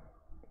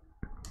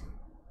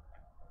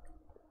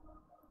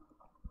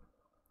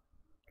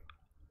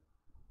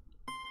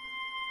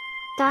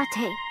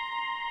 Date.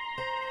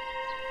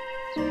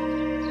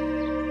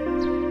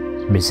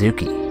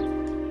 Mizuki.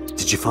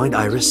 Did you find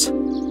Iris?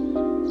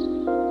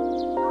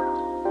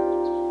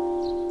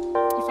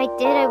 If I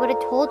did, I would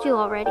have told you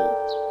already.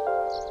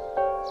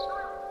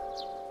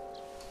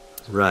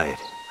 Right.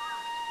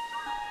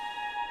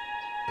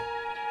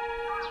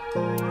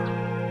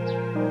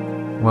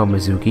 Well,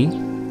 Mizuki,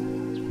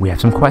 we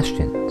have some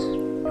questions,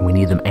 and we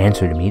need them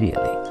answered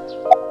immediately.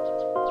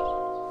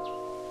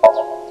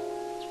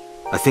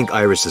 I think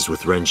Iris is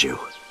with Renju.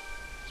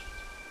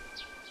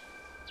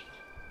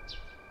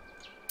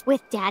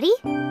 With Daddy?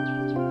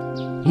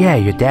 Yeah,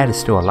 your dad is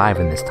still alive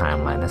in this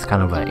timeline. That's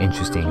kind of an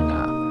interesting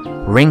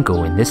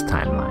wrinkle in this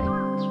timeline.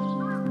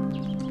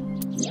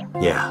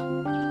 Yeah.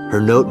 Her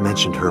note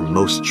mentioned her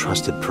most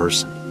trusted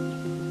person.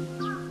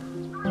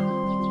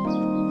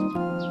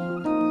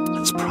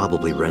 It's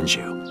probably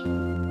Renju.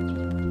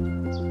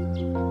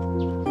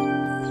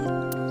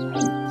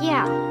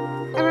 Yeah.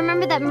 I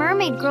remember that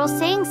mermaid girl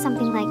saying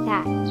something like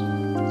that.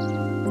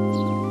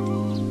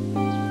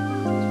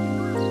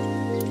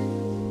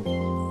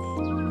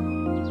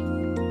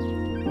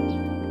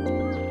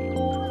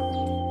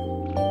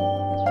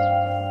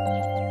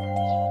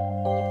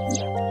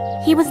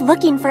 He was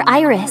looking for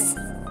Iris.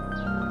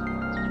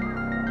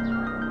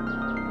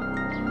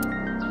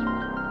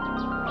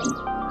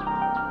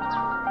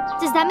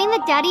 Does that mean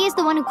that Daddy is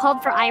the one who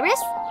called for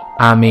Iris?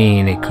 I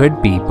mean, it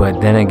could be,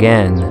 but then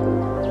again,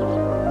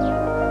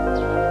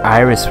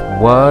 Iris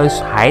was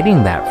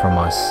hiding that from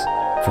us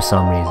for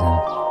some reason.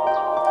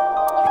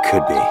 It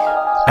could be.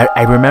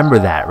 I remember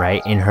that,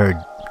 right? In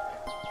her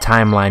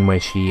timeline where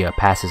she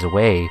passes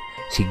away,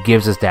 she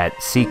gives us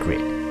that secret.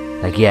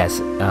 Like, yes,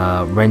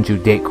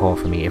 Renju did call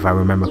for me, if I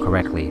remember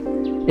correctly.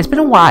 It's been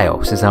a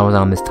while since I was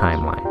on this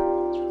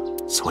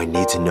timeline. So I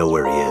need to know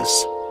where he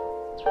is.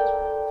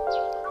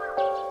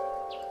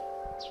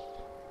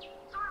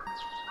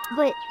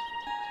 But...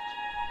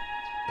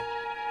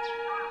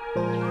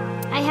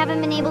 I haven't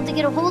been able to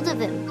get a hold of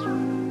him.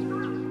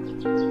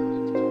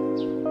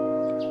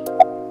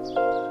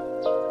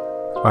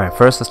 Alright,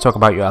 first let's talk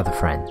about your other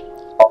friend.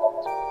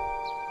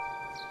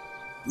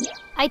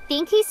 I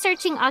think he's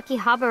searching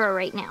Akihabara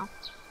right now.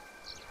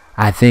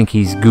 I think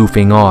he's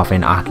goofing off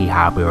in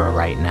Akihabara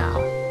right now.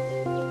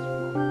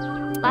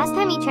 Last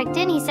time he checked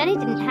in, he said he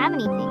didn't have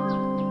anything.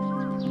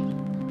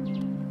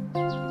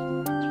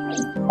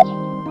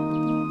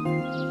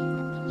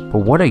 But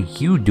what are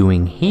you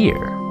doing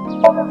here?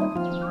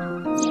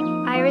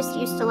 Iris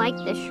used to like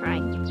this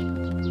shrine.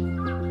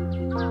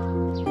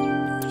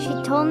 She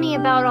told me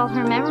about all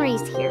her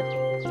memories here.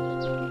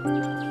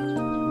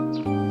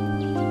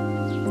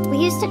 We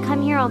used to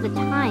come here all the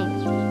time.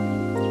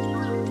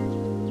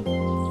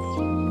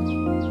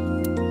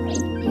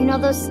 You know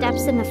those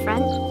steps in the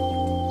front?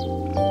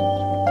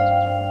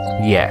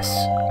 Yes,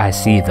 I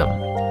see them.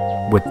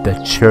 With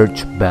the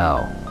church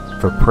bell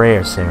for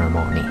prayer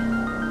ceremony.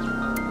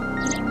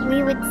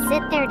 We would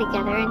sit there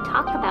together and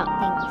talk about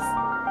things.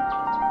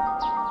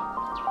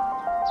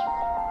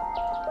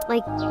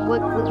 Like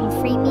what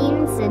gluten-free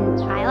means, and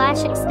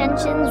eyelash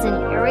extensions, and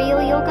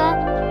aerial yoga.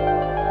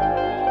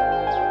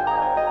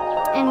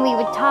 And we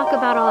would talk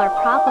about all our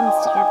problems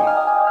together.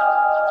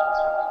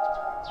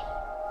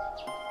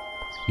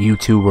 You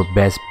two were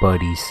best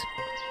buddies.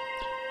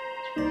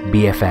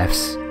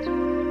 BFFs.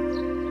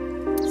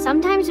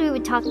 Sometimes we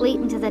would talk late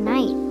into the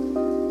night.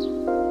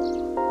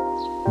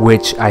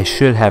 Which I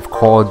should have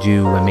called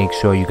you and make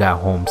sure you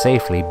got home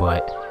safely,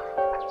 but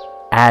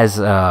as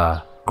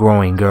a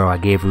growing girl, I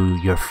gave you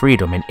your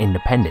freedom and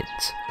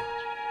independence.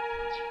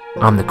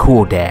 I'm the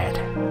cool dad.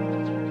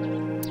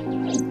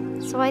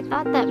 So I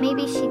thought that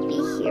maybe she'd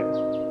be here.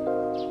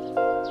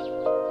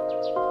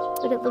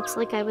 But it looks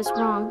like I was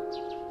wrong.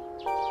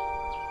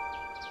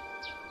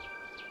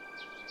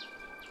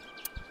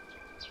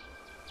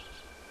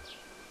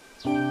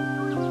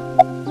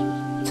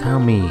 Tell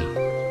me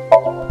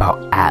about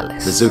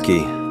Alice.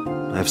 Mizuki,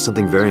 I have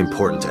something very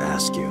important to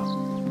ask you.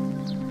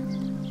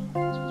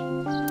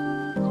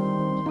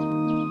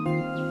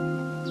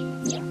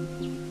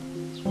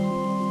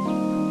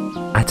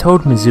 I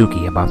told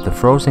Mizuki about the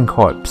frozen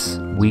corpse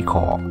we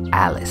call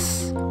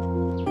Alice.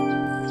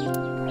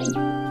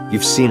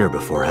 You've seen her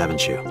before,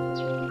 haven't you?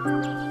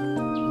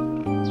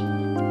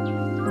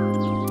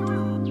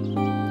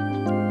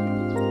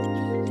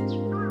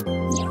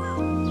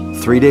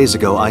 Three days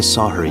ago, I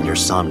saw her in your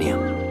Somnium.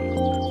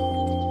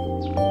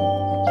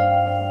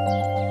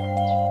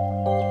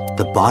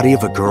 The body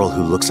of a girl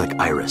who looks like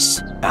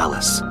Iris,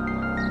 Alice.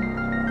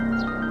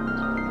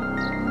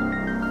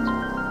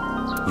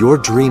 Your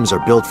dreams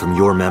are built from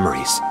your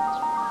memories.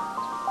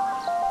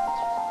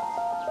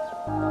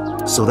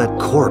 So that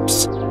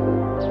corpse...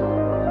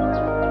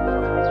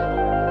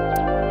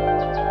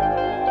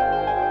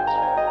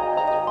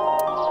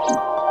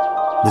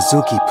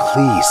 Mizuki,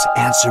 please,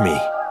 answer me.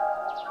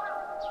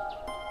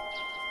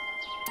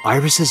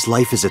 Iris's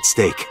life is at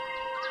stake.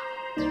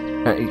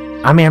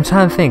 I mean, I'm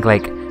trying to think,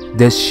 like,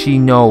 does she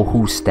know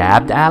who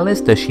stabbed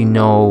Alice? Does she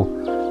know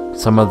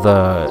some of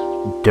the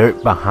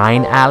dirt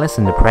behind Alice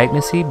and the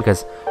pregnancy?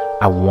 Because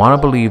I want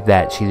to believe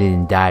that she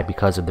didn't die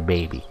because of the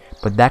baby.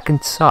 But that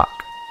can suck.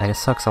 Like, it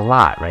sucks a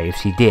lot, right, if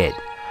she did.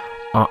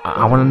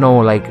 I want to know,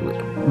 like,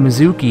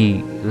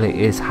 Mizuki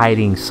is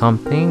hiding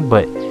something,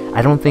 but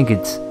I don't think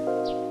it's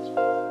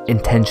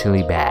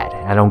intentionally bad.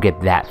 I don't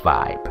get that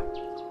vibe.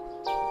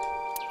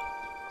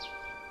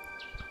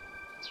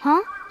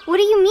 Huh? What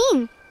do you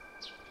mean?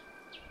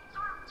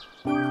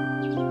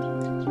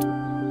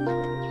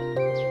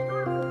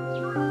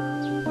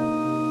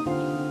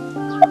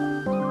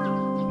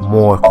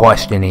 More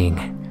questioning.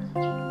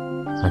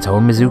 I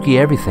told Mizuki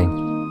everything.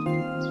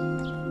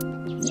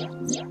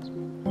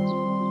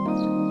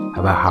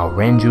 About how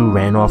Renju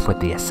ran off with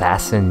the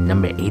assassin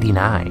number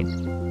 89.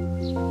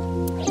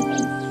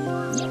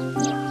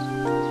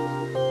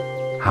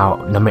 How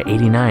number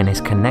 89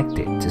 is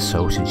connected to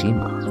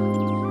Sojima.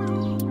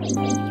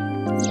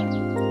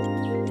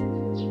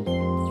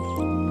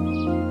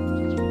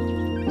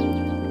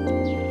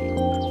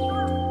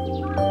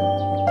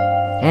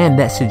 And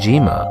that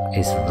Sojima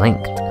is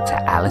linked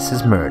to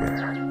Alice's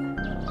murder.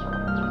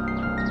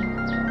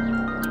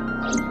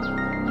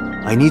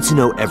 I need to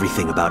know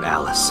everything about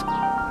Alice.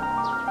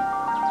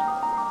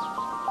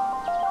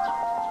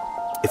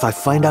 If I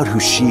find out who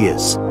she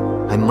is,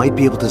 I might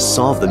be able to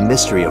solve the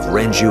mystery of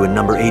Renju and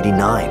number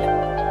 89.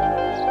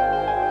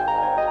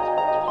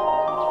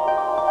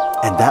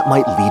 And that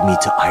might lead me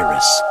to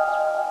Iris.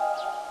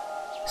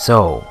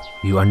 So,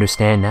 you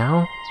understand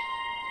now?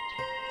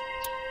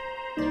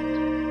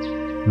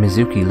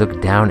 Mizuki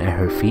looked down at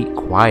her feet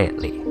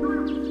quietly.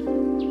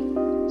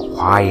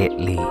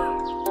 Quietly.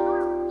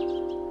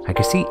 I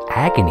could see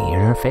agony in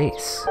her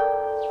face.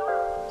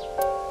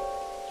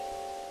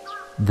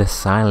 The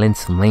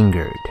silence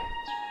lingered.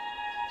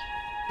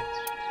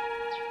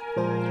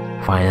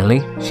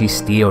 Finally, she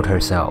steeled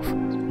herself,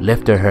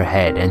 lifted her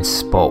head, and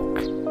spoke.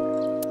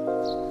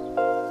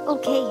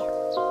 Okay,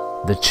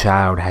 The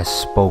child has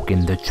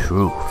spoken the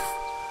truth.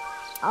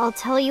 I'll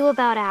tell you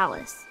about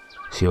Alice.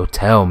 she'll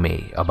tell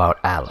me about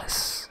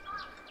Alice.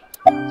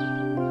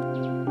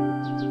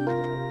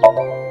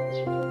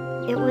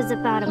 It was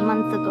about a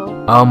month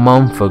ago. A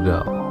month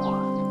ago.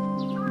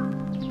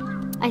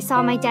 I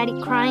saw my daddy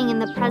crying in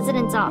the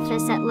president's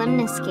office at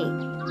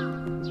Lemniscate.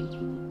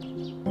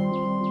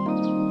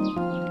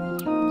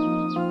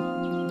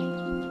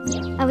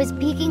 I was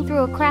peeking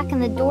through a crack in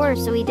the door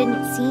so he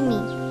didn't see me.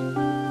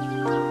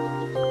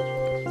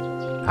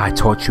 I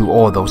taught you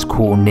all those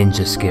cool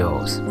ninja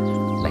skills,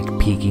 like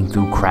peeking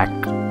through crack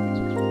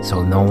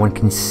so no one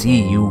can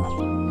see you.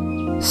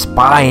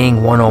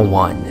 Spying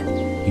 101.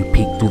 You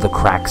peek through the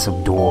cracks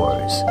of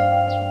doors.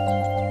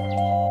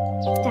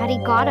 Daddy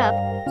got up,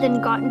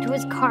 then got into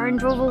his car and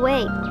drove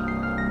away.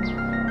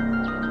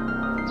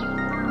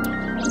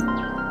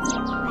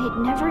 I had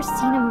never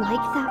seen him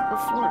like that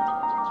before.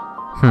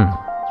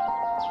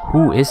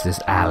 Who is this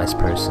Alice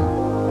person?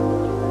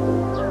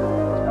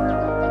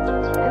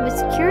 I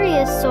was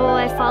curious, so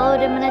I followed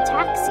him in a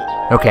taxi.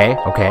 Okay,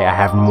 I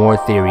have more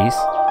theories.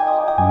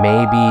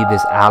 Maybe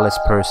this Alice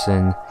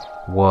person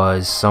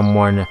was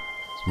someone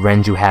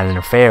Renju had an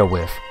affair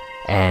with,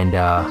 and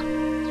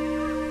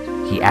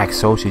he acts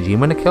so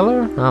Shijima to kill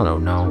her? I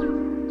don't know.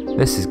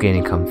 This is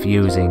getting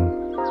confusing.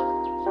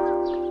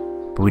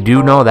 But we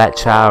do know that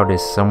child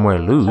is somewhere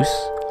loose.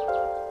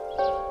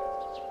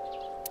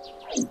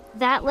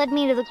 That led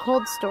me to the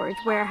cold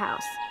storage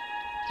warehouse.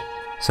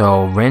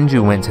 So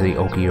Renju went to the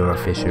Okiura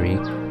fishery,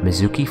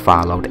 Mizuki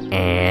followed,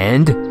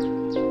 and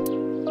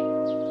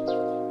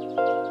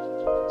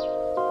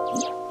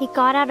He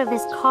got out of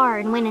his car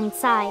and went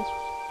inside.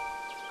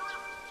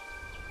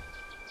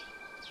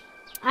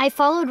 I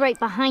followed right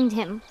behind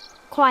him,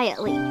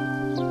 quietly.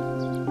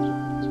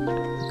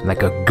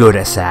 like a good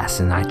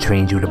assassin I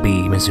trained you to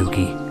be,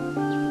 Mizuki.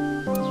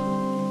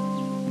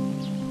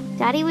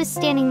 Daddy was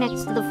standing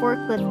next to the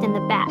forklift in the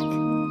back.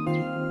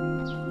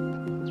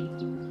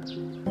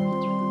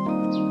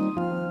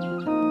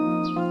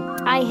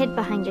 I hid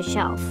behind a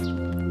shelf.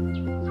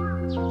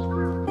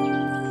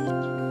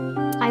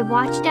 I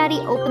watched Daddy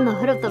open the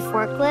hood of the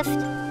forklift.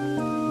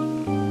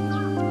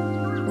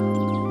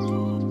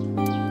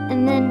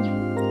 And then,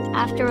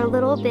 after a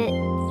little bit,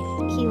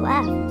 he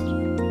left.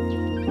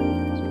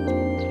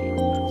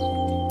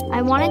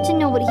 I wanted to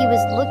know what he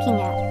was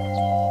looking at.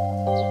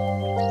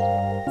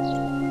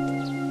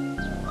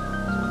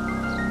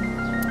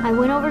 I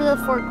went over to the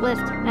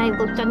forklift and I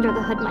looked under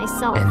the hood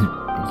myself. And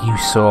you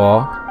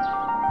saw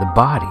the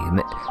body,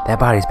 and that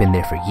body's been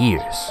there for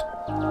years.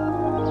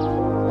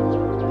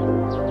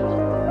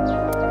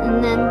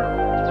 And then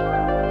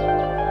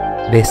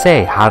They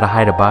say how to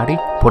hide a body,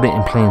 put it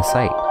in plain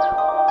sight.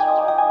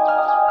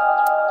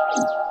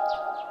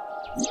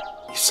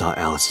 You saw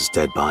Alice's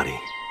dead body.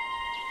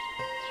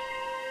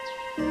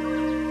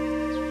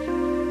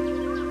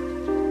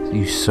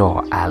 You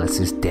saw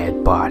Alice's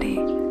dead body.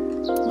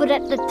 but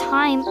at the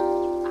time,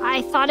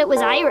 I thought it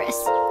was Iris.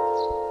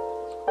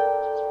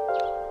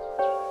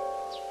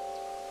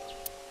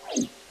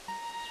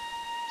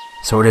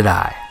 So did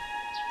I.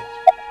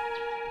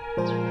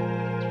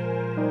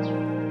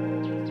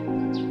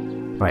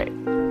 Right.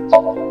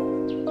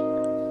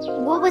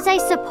 What was I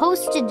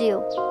supposed to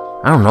do?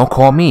 I don't know,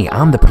 call me.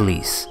 I'm the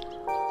police.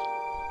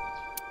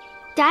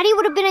 Daddy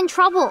would have been in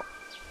trouble.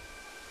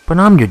 But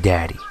I'm your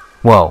daddy.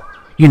 Well,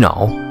 you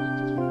know,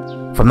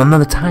 from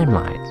another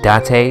timeline.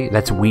 Date,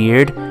 that's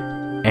weird,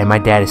 and my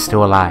dad is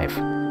still alive.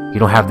 You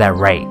don't have that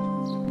right.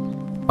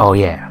 Oh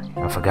yeah,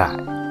 I forgot.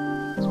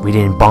 We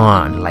didn't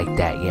bond like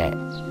that yet.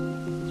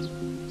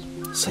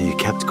 So you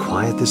kept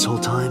quiet this whole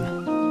time?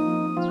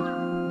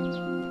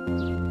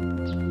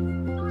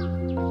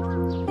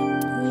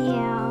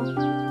 Yeah.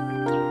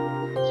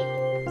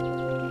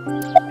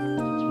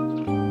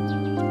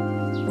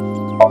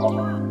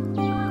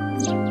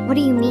 What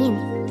do you mean?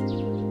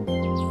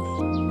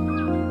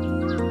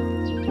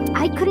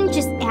 I couldn't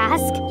just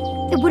ask.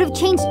 It would have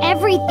changed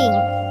everything.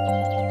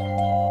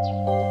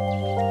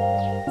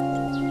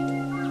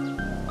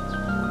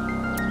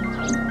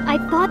 I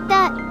thought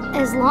that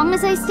as long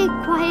as I stayed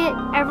quiet,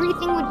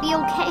 everything would be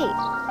okay.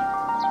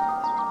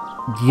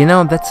 You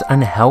know, that's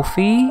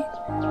unhealthy.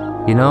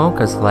 You know,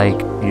 because, like,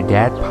 your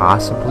dad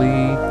possibly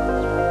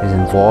is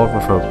involved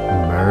with a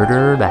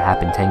murder that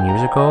happened 10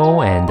 years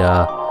ago, and,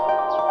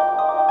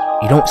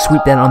 you don't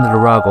sweep that under the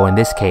rug, or in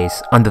this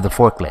case, under the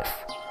forklift.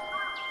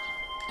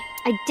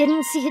 I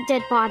didn't see a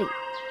dead body.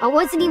 I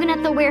wasn't even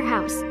at the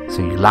warehouse.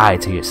 So you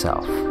lied to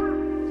yourself.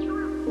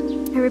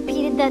 I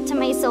repeated that to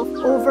myself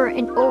over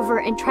and over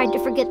and tried to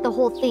forget the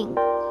whole thing.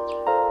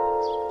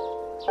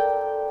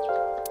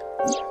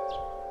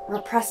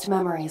 Repressed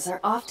memories are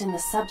often the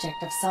subject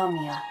of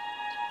somnia.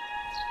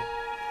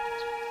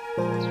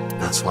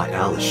 That's why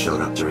Alice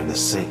showed up during the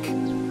sync.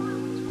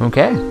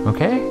 Okay.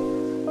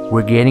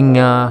 We're getting,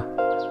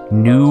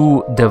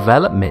 new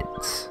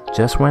developments.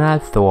 Just when I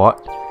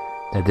thought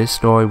that this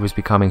story was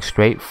becoming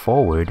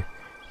straightforward,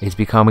 it's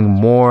becoming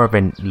more of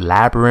a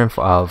labyrinth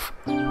of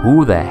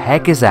who the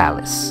heck is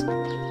Alice?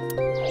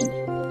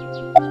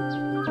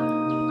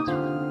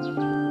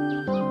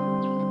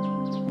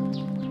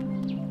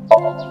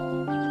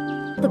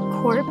 The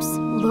corpse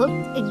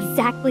looked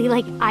exactly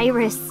like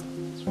Iris.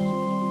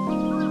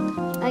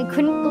 I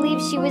couldn't believe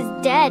she was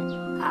dead.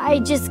 I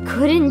just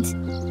couldn't.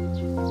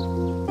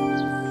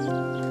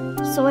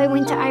 So I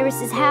went to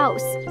Iris's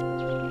house.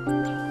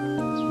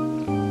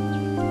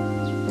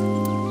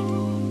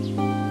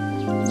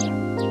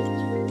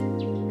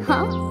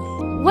 Huh?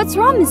 What's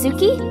wrong,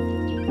 Mizuki?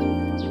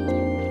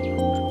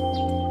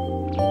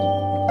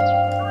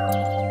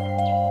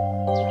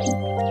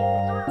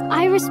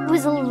 Iris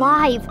was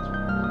alive.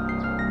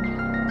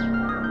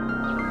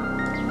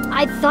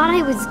 I thought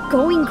I was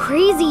going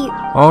crazy.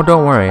 Oh,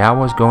 don't worry. I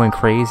was going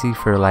crazy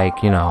for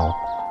like, you know,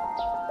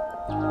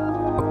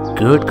 a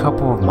good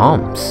couple of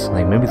months.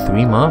 Like maybe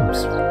 3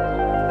 months.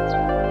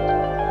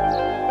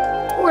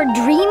 Or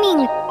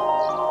dreaming.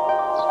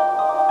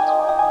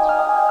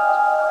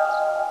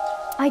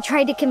 I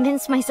tried to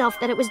convince myself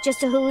that it was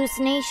just a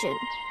hallucination.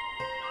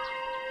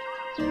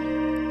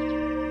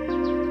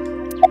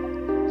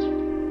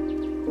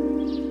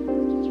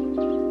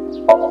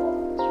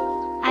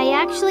 I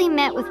actually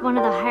met with one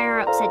of the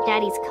higher-ups at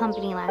Daddy's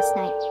company last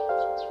night.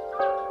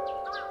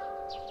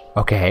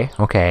 Okay.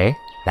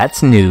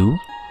 That's new.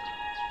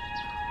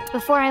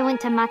 Before I went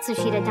to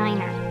Matsushita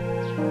Diner.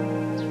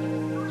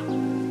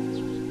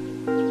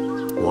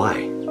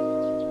 Why?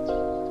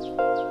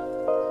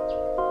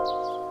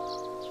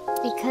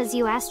 Because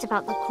you asked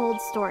about the cold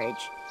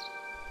storage.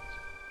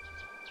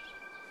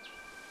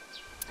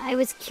 I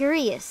was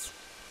curious.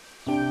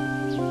 I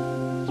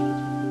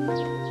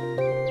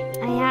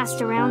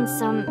asked around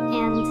some,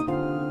 and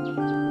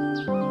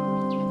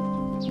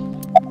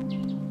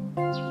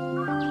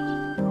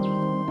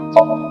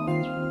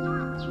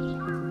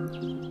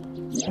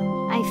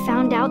I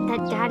found out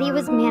that Daddy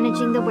was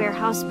managing the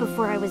warehouse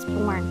before I was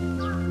born.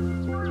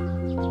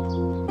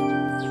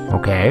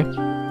 Okay.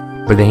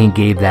 But then he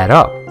gave that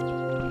up.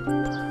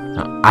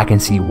 I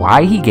can see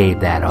why he gave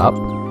that up.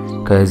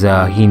 Because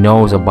he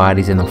knows a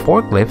body's in the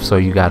forklift, so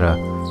you gotta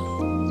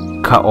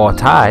cut all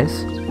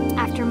ties.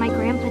 After my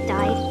grandpa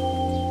died,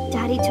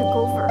 Daddy took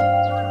over.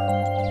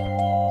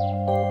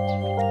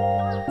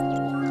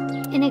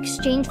 In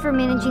exchange for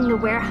managing the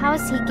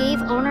warehouse, he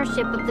gave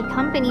ownership of the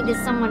company to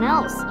someone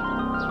else.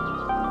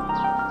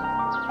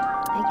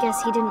 I guess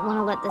he didn't want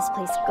to let this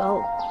place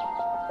go.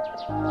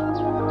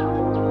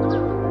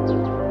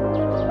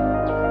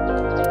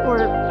 Or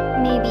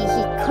maybe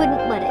he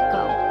couldn't let it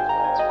go.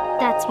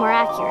 That's more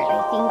accurate,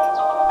 I think.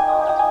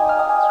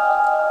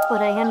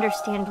 But I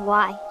understand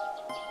why.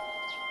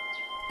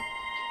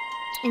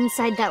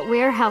 Inside that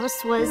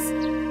warehouse was...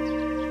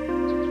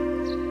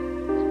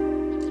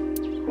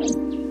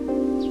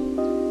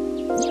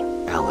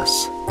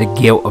 Alice. The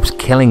guilt of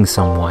killing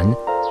someone,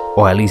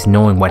 or at least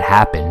knowing what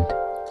happened.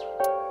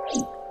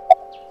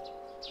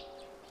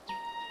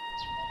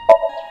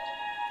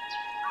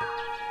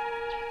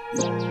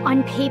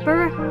 On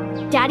paper,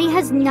 Daddy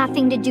has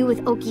nothing to do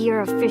with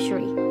Okiura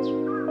Fishery.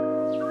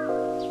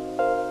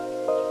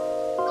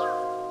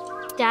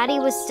 Daddy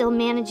was still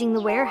managing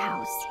the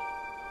warehouse.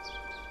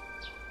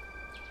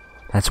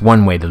 That's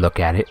one way to look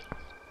at it.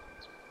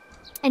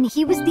 And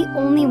he was the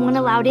only one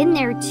allowed in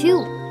there,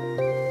 too.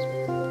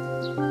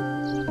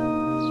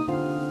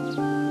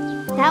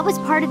 That was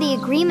part of the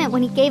agreement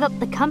when he gave up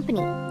the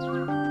company.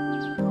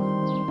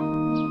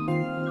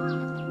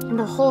 And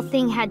the whole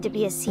thing had to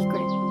be a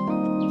secret.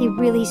 He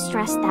really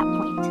stressed that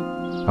point.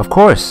 Of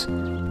course,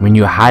 when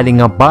you're hiding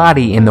a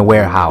body in the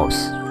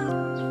warehouse.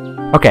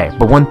 Okay,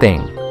 but one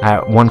thing,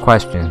 one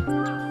question.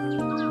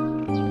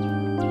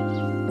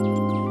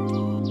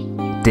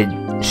 Did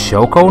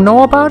Shoko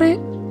know about it?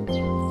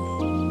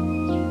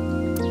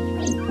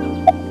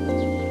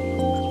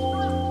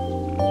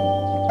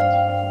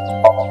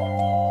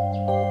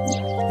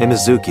 Hey,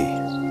 Mizuki.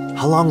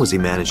 How long was he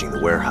managing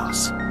the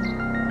warehouse?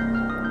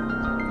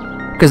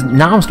 Because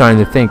now I'm starting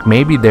to think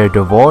maybe their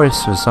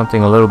divorce was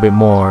something a little bit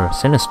more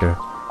sinister.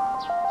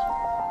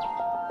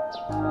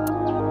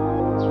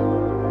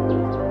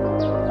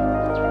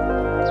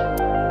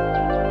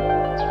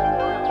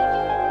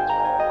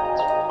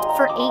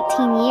 For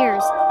 18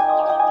 years.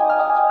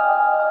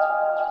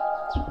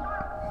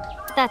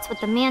 That's what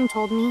the man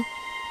told me.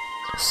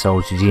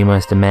 So Tsujima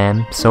is the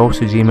man? So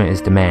Tsujima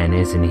is the man,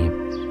 isn't he?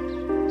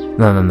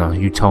 No.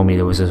 You told me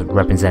there was a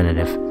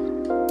representative.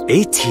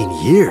 18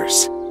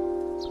 years?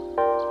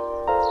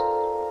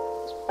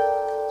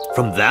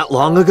 From that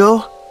long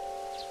ago?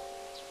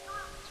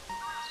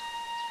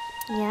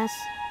 Yes.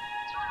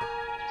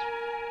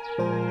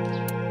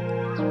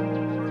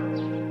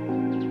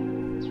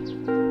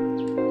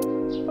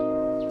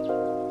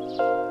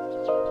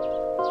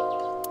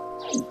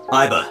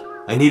 Aiba,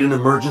 I need an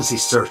emergency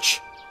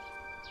search.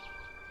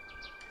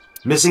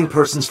 Missing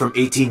persons from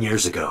 18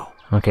 years ago.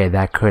 Okay,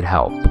 that could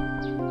help.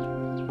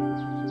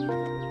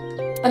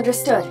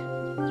 Understood.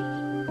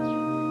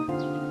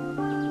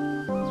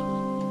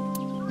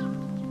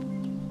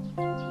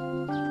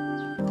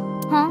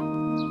 Huh?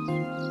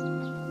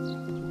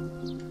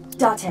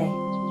 Date,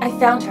 I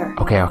found her.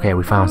 Okay,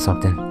 we found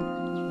something.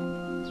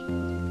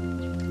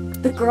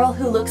 The girl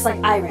who looks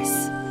like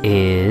Iris.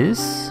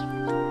 Is...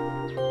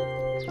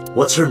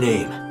 What's her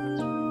name?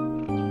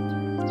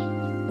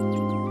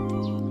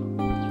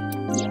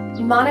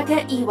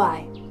 Manaka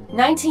Iwai,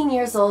 19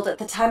 years old at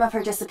the time of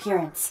her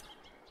disappearance.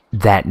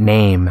 That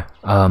name,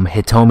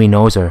 Hitomi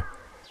knows her.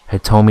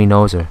 Hitomi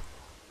knows her.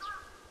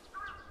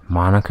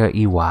 Manaka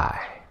Iwai.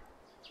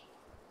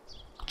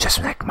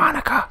 Just like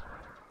Manaka.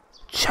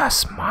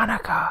 Just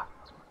Manaka.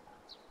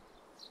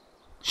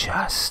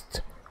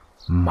 Just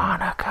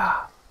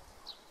Manaka.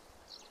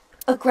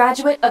 A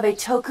graduate of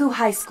Eitoku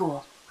High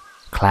School.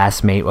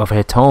 Classmate of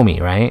Hitomi,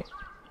 right?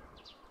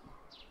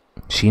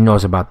 She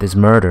knows about this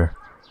murder.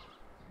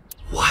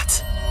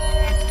 What?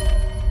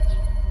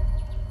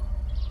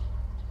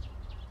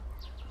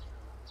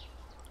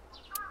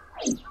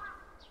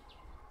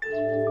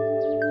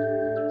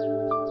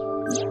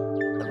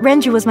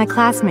 Renju was my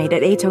classmate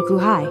at Eitoku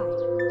High.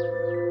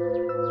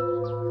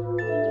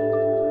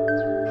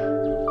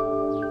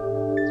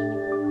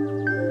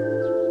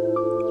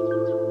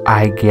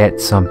 I get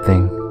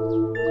something.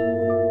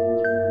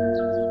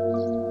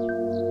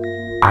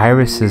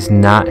 Iris is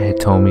not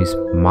Hitomi's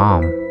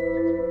mom.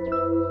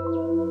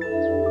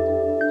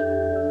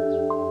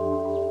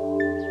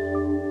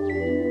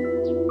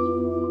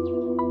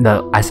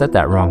 No, I said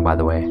that wrong, by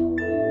the way.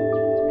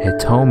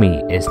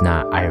 Hitomi is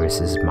not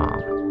Iris's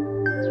mom.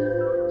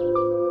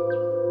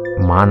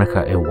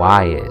 Manaka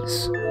Iwai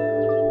is.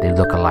 They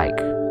look alike.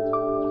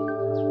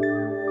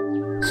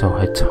 So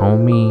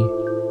Hitomi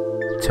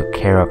took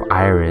care of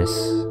Iris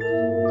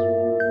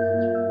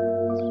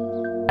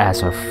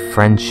as a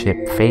friendship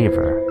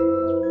favor.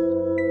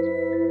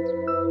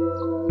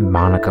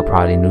 Manaka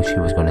probably knew she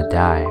was gonna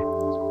die.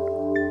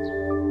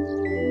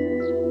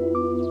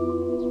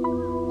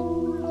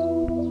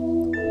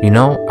 You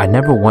know, I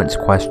never once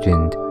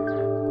questioned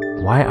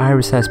why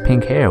Iris has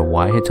pink hair,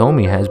 why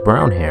Hitomi has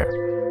brown hair.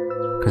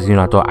 Because, you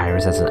know, I thought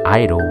Iris as an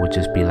idol would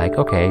just be like,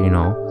 okay, you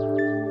know,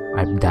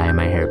 I dye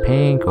my hair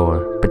pink,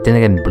 or... But then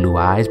again, blue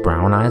eyes,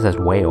 brown eyes, that's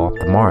way off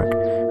the mark.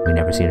 We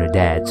never seen her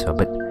dad, so...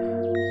 But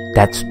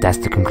that's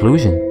the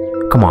conclusion.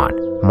 Come on.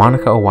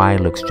 Manaka Iwai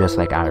looks just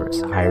like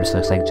Iris. Iris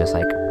looks like just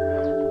like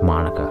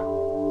Manaka.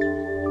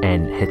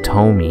 And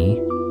Hitomi...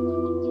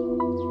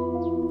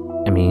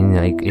 I mean,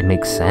 like, it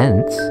makes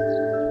sense.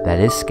 That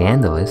is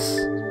scandalous.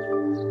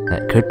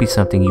 That could be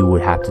something you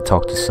would have to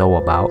talk to So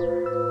about.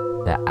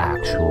 The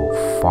actual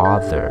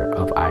father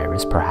of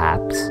Iris,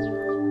 perhaps.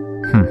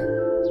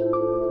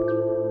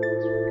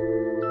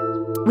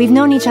 We've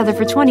known each other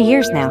for 20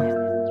 years now.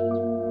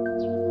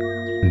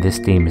 This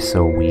theme is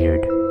so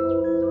weird.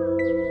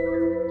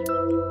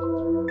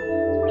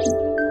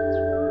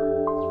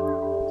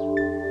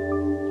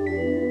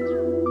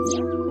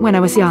 When I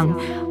was young,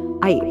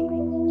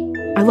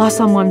 I lost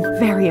someone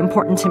very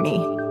important to me.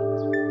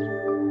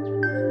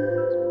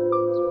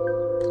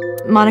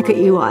 Manaka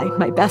Iwai,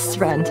 my best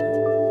friend.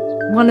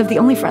 One of the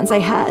only friends I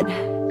had.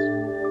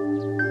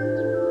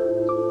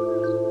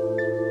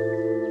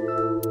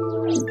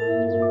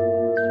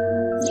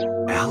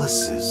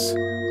 Alice's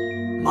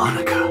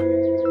Manaka.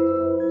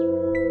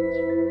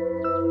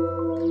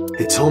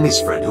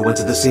 Hitomi's friend who went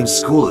to the same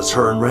school as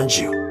her and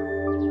Renju.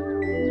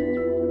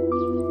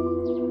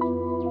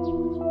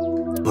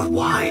 But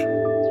why?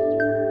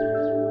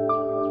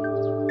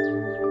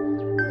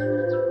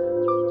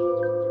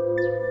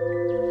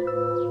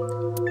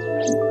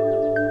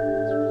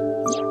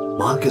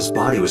 Manaka's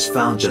body was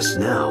found just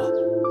now.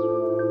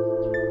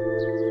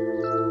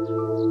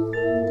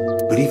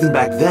 But even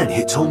back then,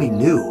 Hitomi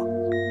knew.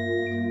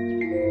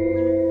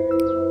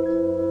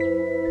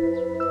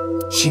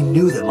 She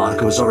knew that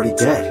Manaka was already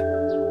dead.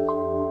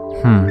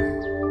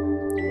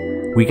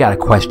 We gotta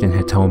question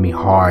Hitomi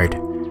hard.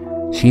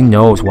 She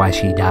knows why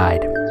she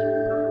died.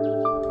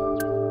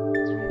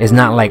 It's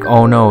not like,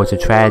 oh no, it's a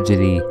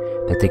tragedy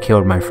that they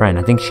killed my friend.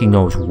 I think she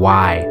knows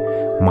why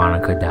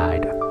Manaka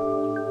died.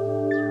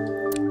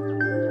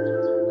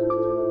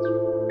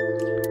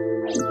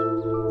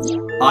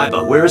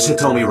 Aiba, where is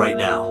Hitomi right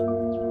now?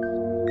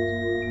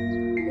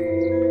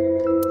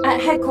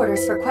 At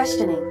headquarters for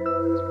questioning.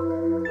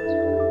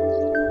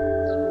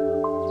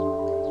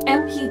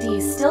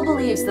 MPD still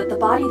believes that the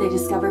body they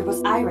discovered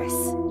was Iris.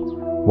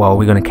 Well,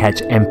 we're gonna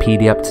catch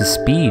MPD up to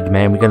speed,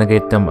 man. We're gonna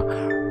get them,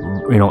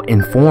 you know,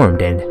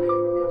 informed, and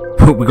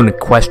we're gonna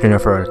question her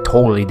for a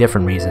totally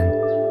different reason.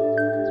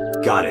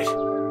 Got it.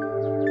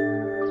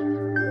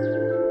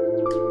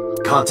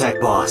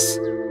 Contact boss.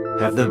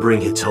 Have them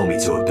bring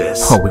Hitomi to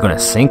Abyss. Oh, we're gonna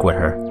sync with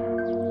her.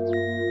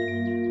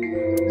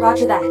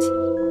 Roger that.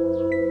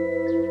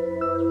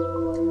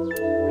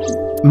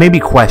 Maybe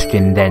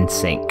question, then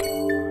sync.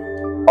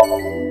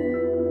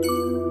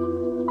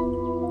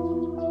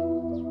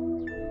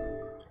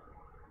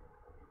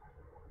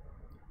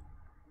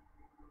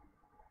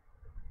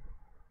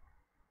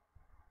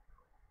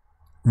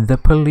 The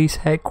police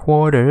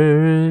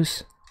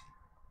headquarters.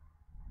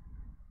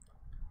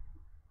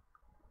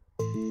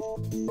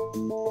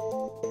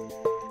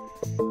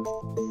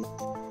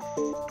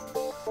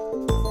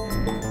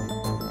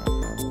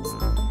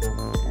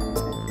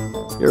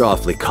 You're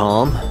awfully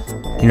calm.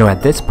 You know,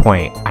 at this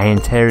point, I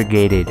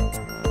interrogated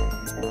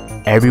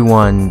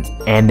everyone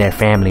and their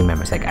family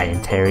members. Like, I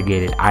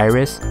interrogated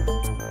Iris.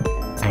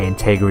 I'm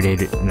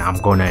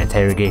going to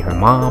interrogate her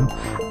mom.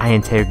 I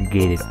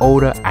interrogated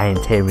Oda. I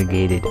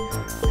interrogated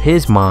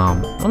his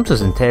mom. I'm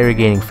just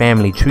interrogating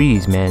family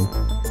trees, man.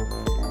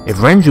 If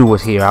Renju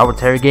was here, I would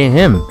interrogate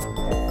him.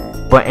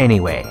 But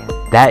anyway,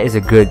 that is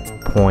a good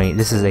point.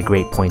 This is a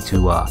great point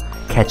to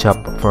catch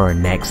up for our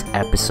next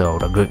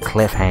episode. A good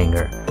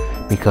cliffhanger.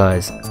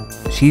 Because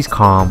she's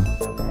calm,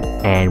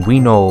 and we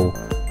know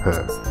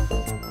her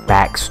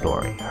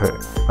backstory.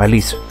 Or at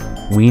least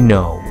we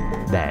know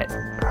that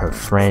her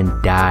friend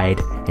died,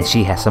 and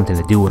she has something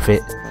to do with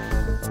it.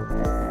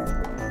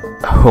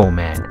 Oh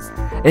man.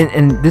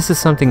 And this is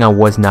something I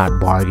was not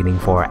bargaining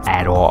for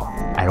at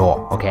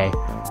all, okay?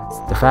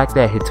 The fact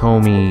that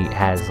Hitomi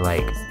has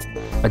like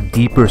a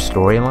deeper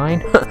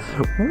storyline,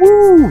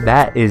 woo,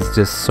 that is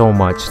just so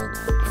much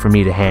for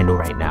me to handle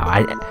right now.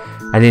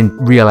 I didn't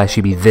realize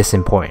she'd be this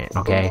important,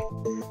 okay?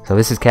 So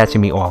this is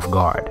catching me off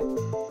guard.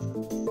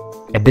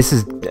 And this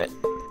is,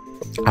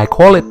 I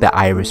call it the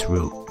Iris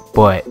route,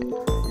 but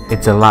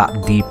it's a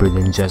lot deeper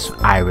than just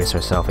Iris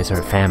herself. It's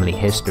her family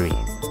history.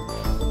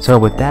 So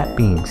with that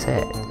being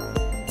said,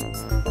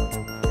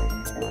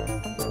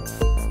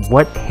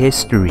 what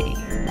history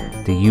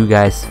do you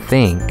guys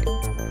think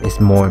is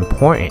more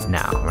important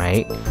now,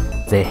 right?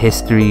 The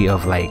history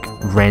of like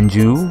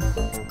Renju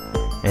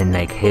and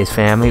like his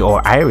family,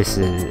 or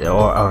Iris's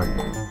or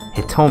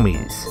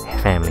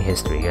Hitomi's family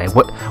history? Like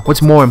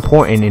what's more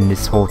important in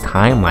this whole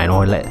timeline,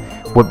 or like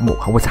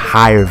what's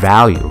higher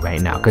value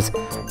right now? Because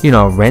you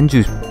know,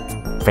 Renju's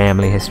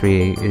family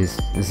history is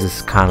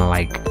just kind of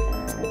like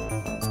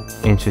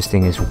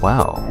interesting as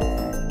well.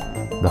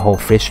 The whole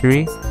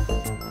fishery,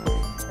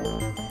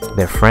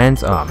 their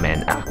friends, oh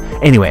man.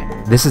 Anyway,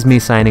 this is me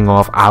signing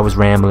off. I was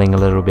rambling a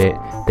little bit.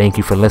 Thank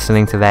you for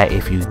listening to that.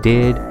 If you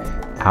did,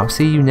 I'll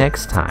see you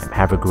next time.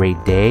 Have a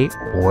great day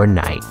or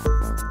night.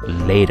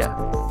 Later.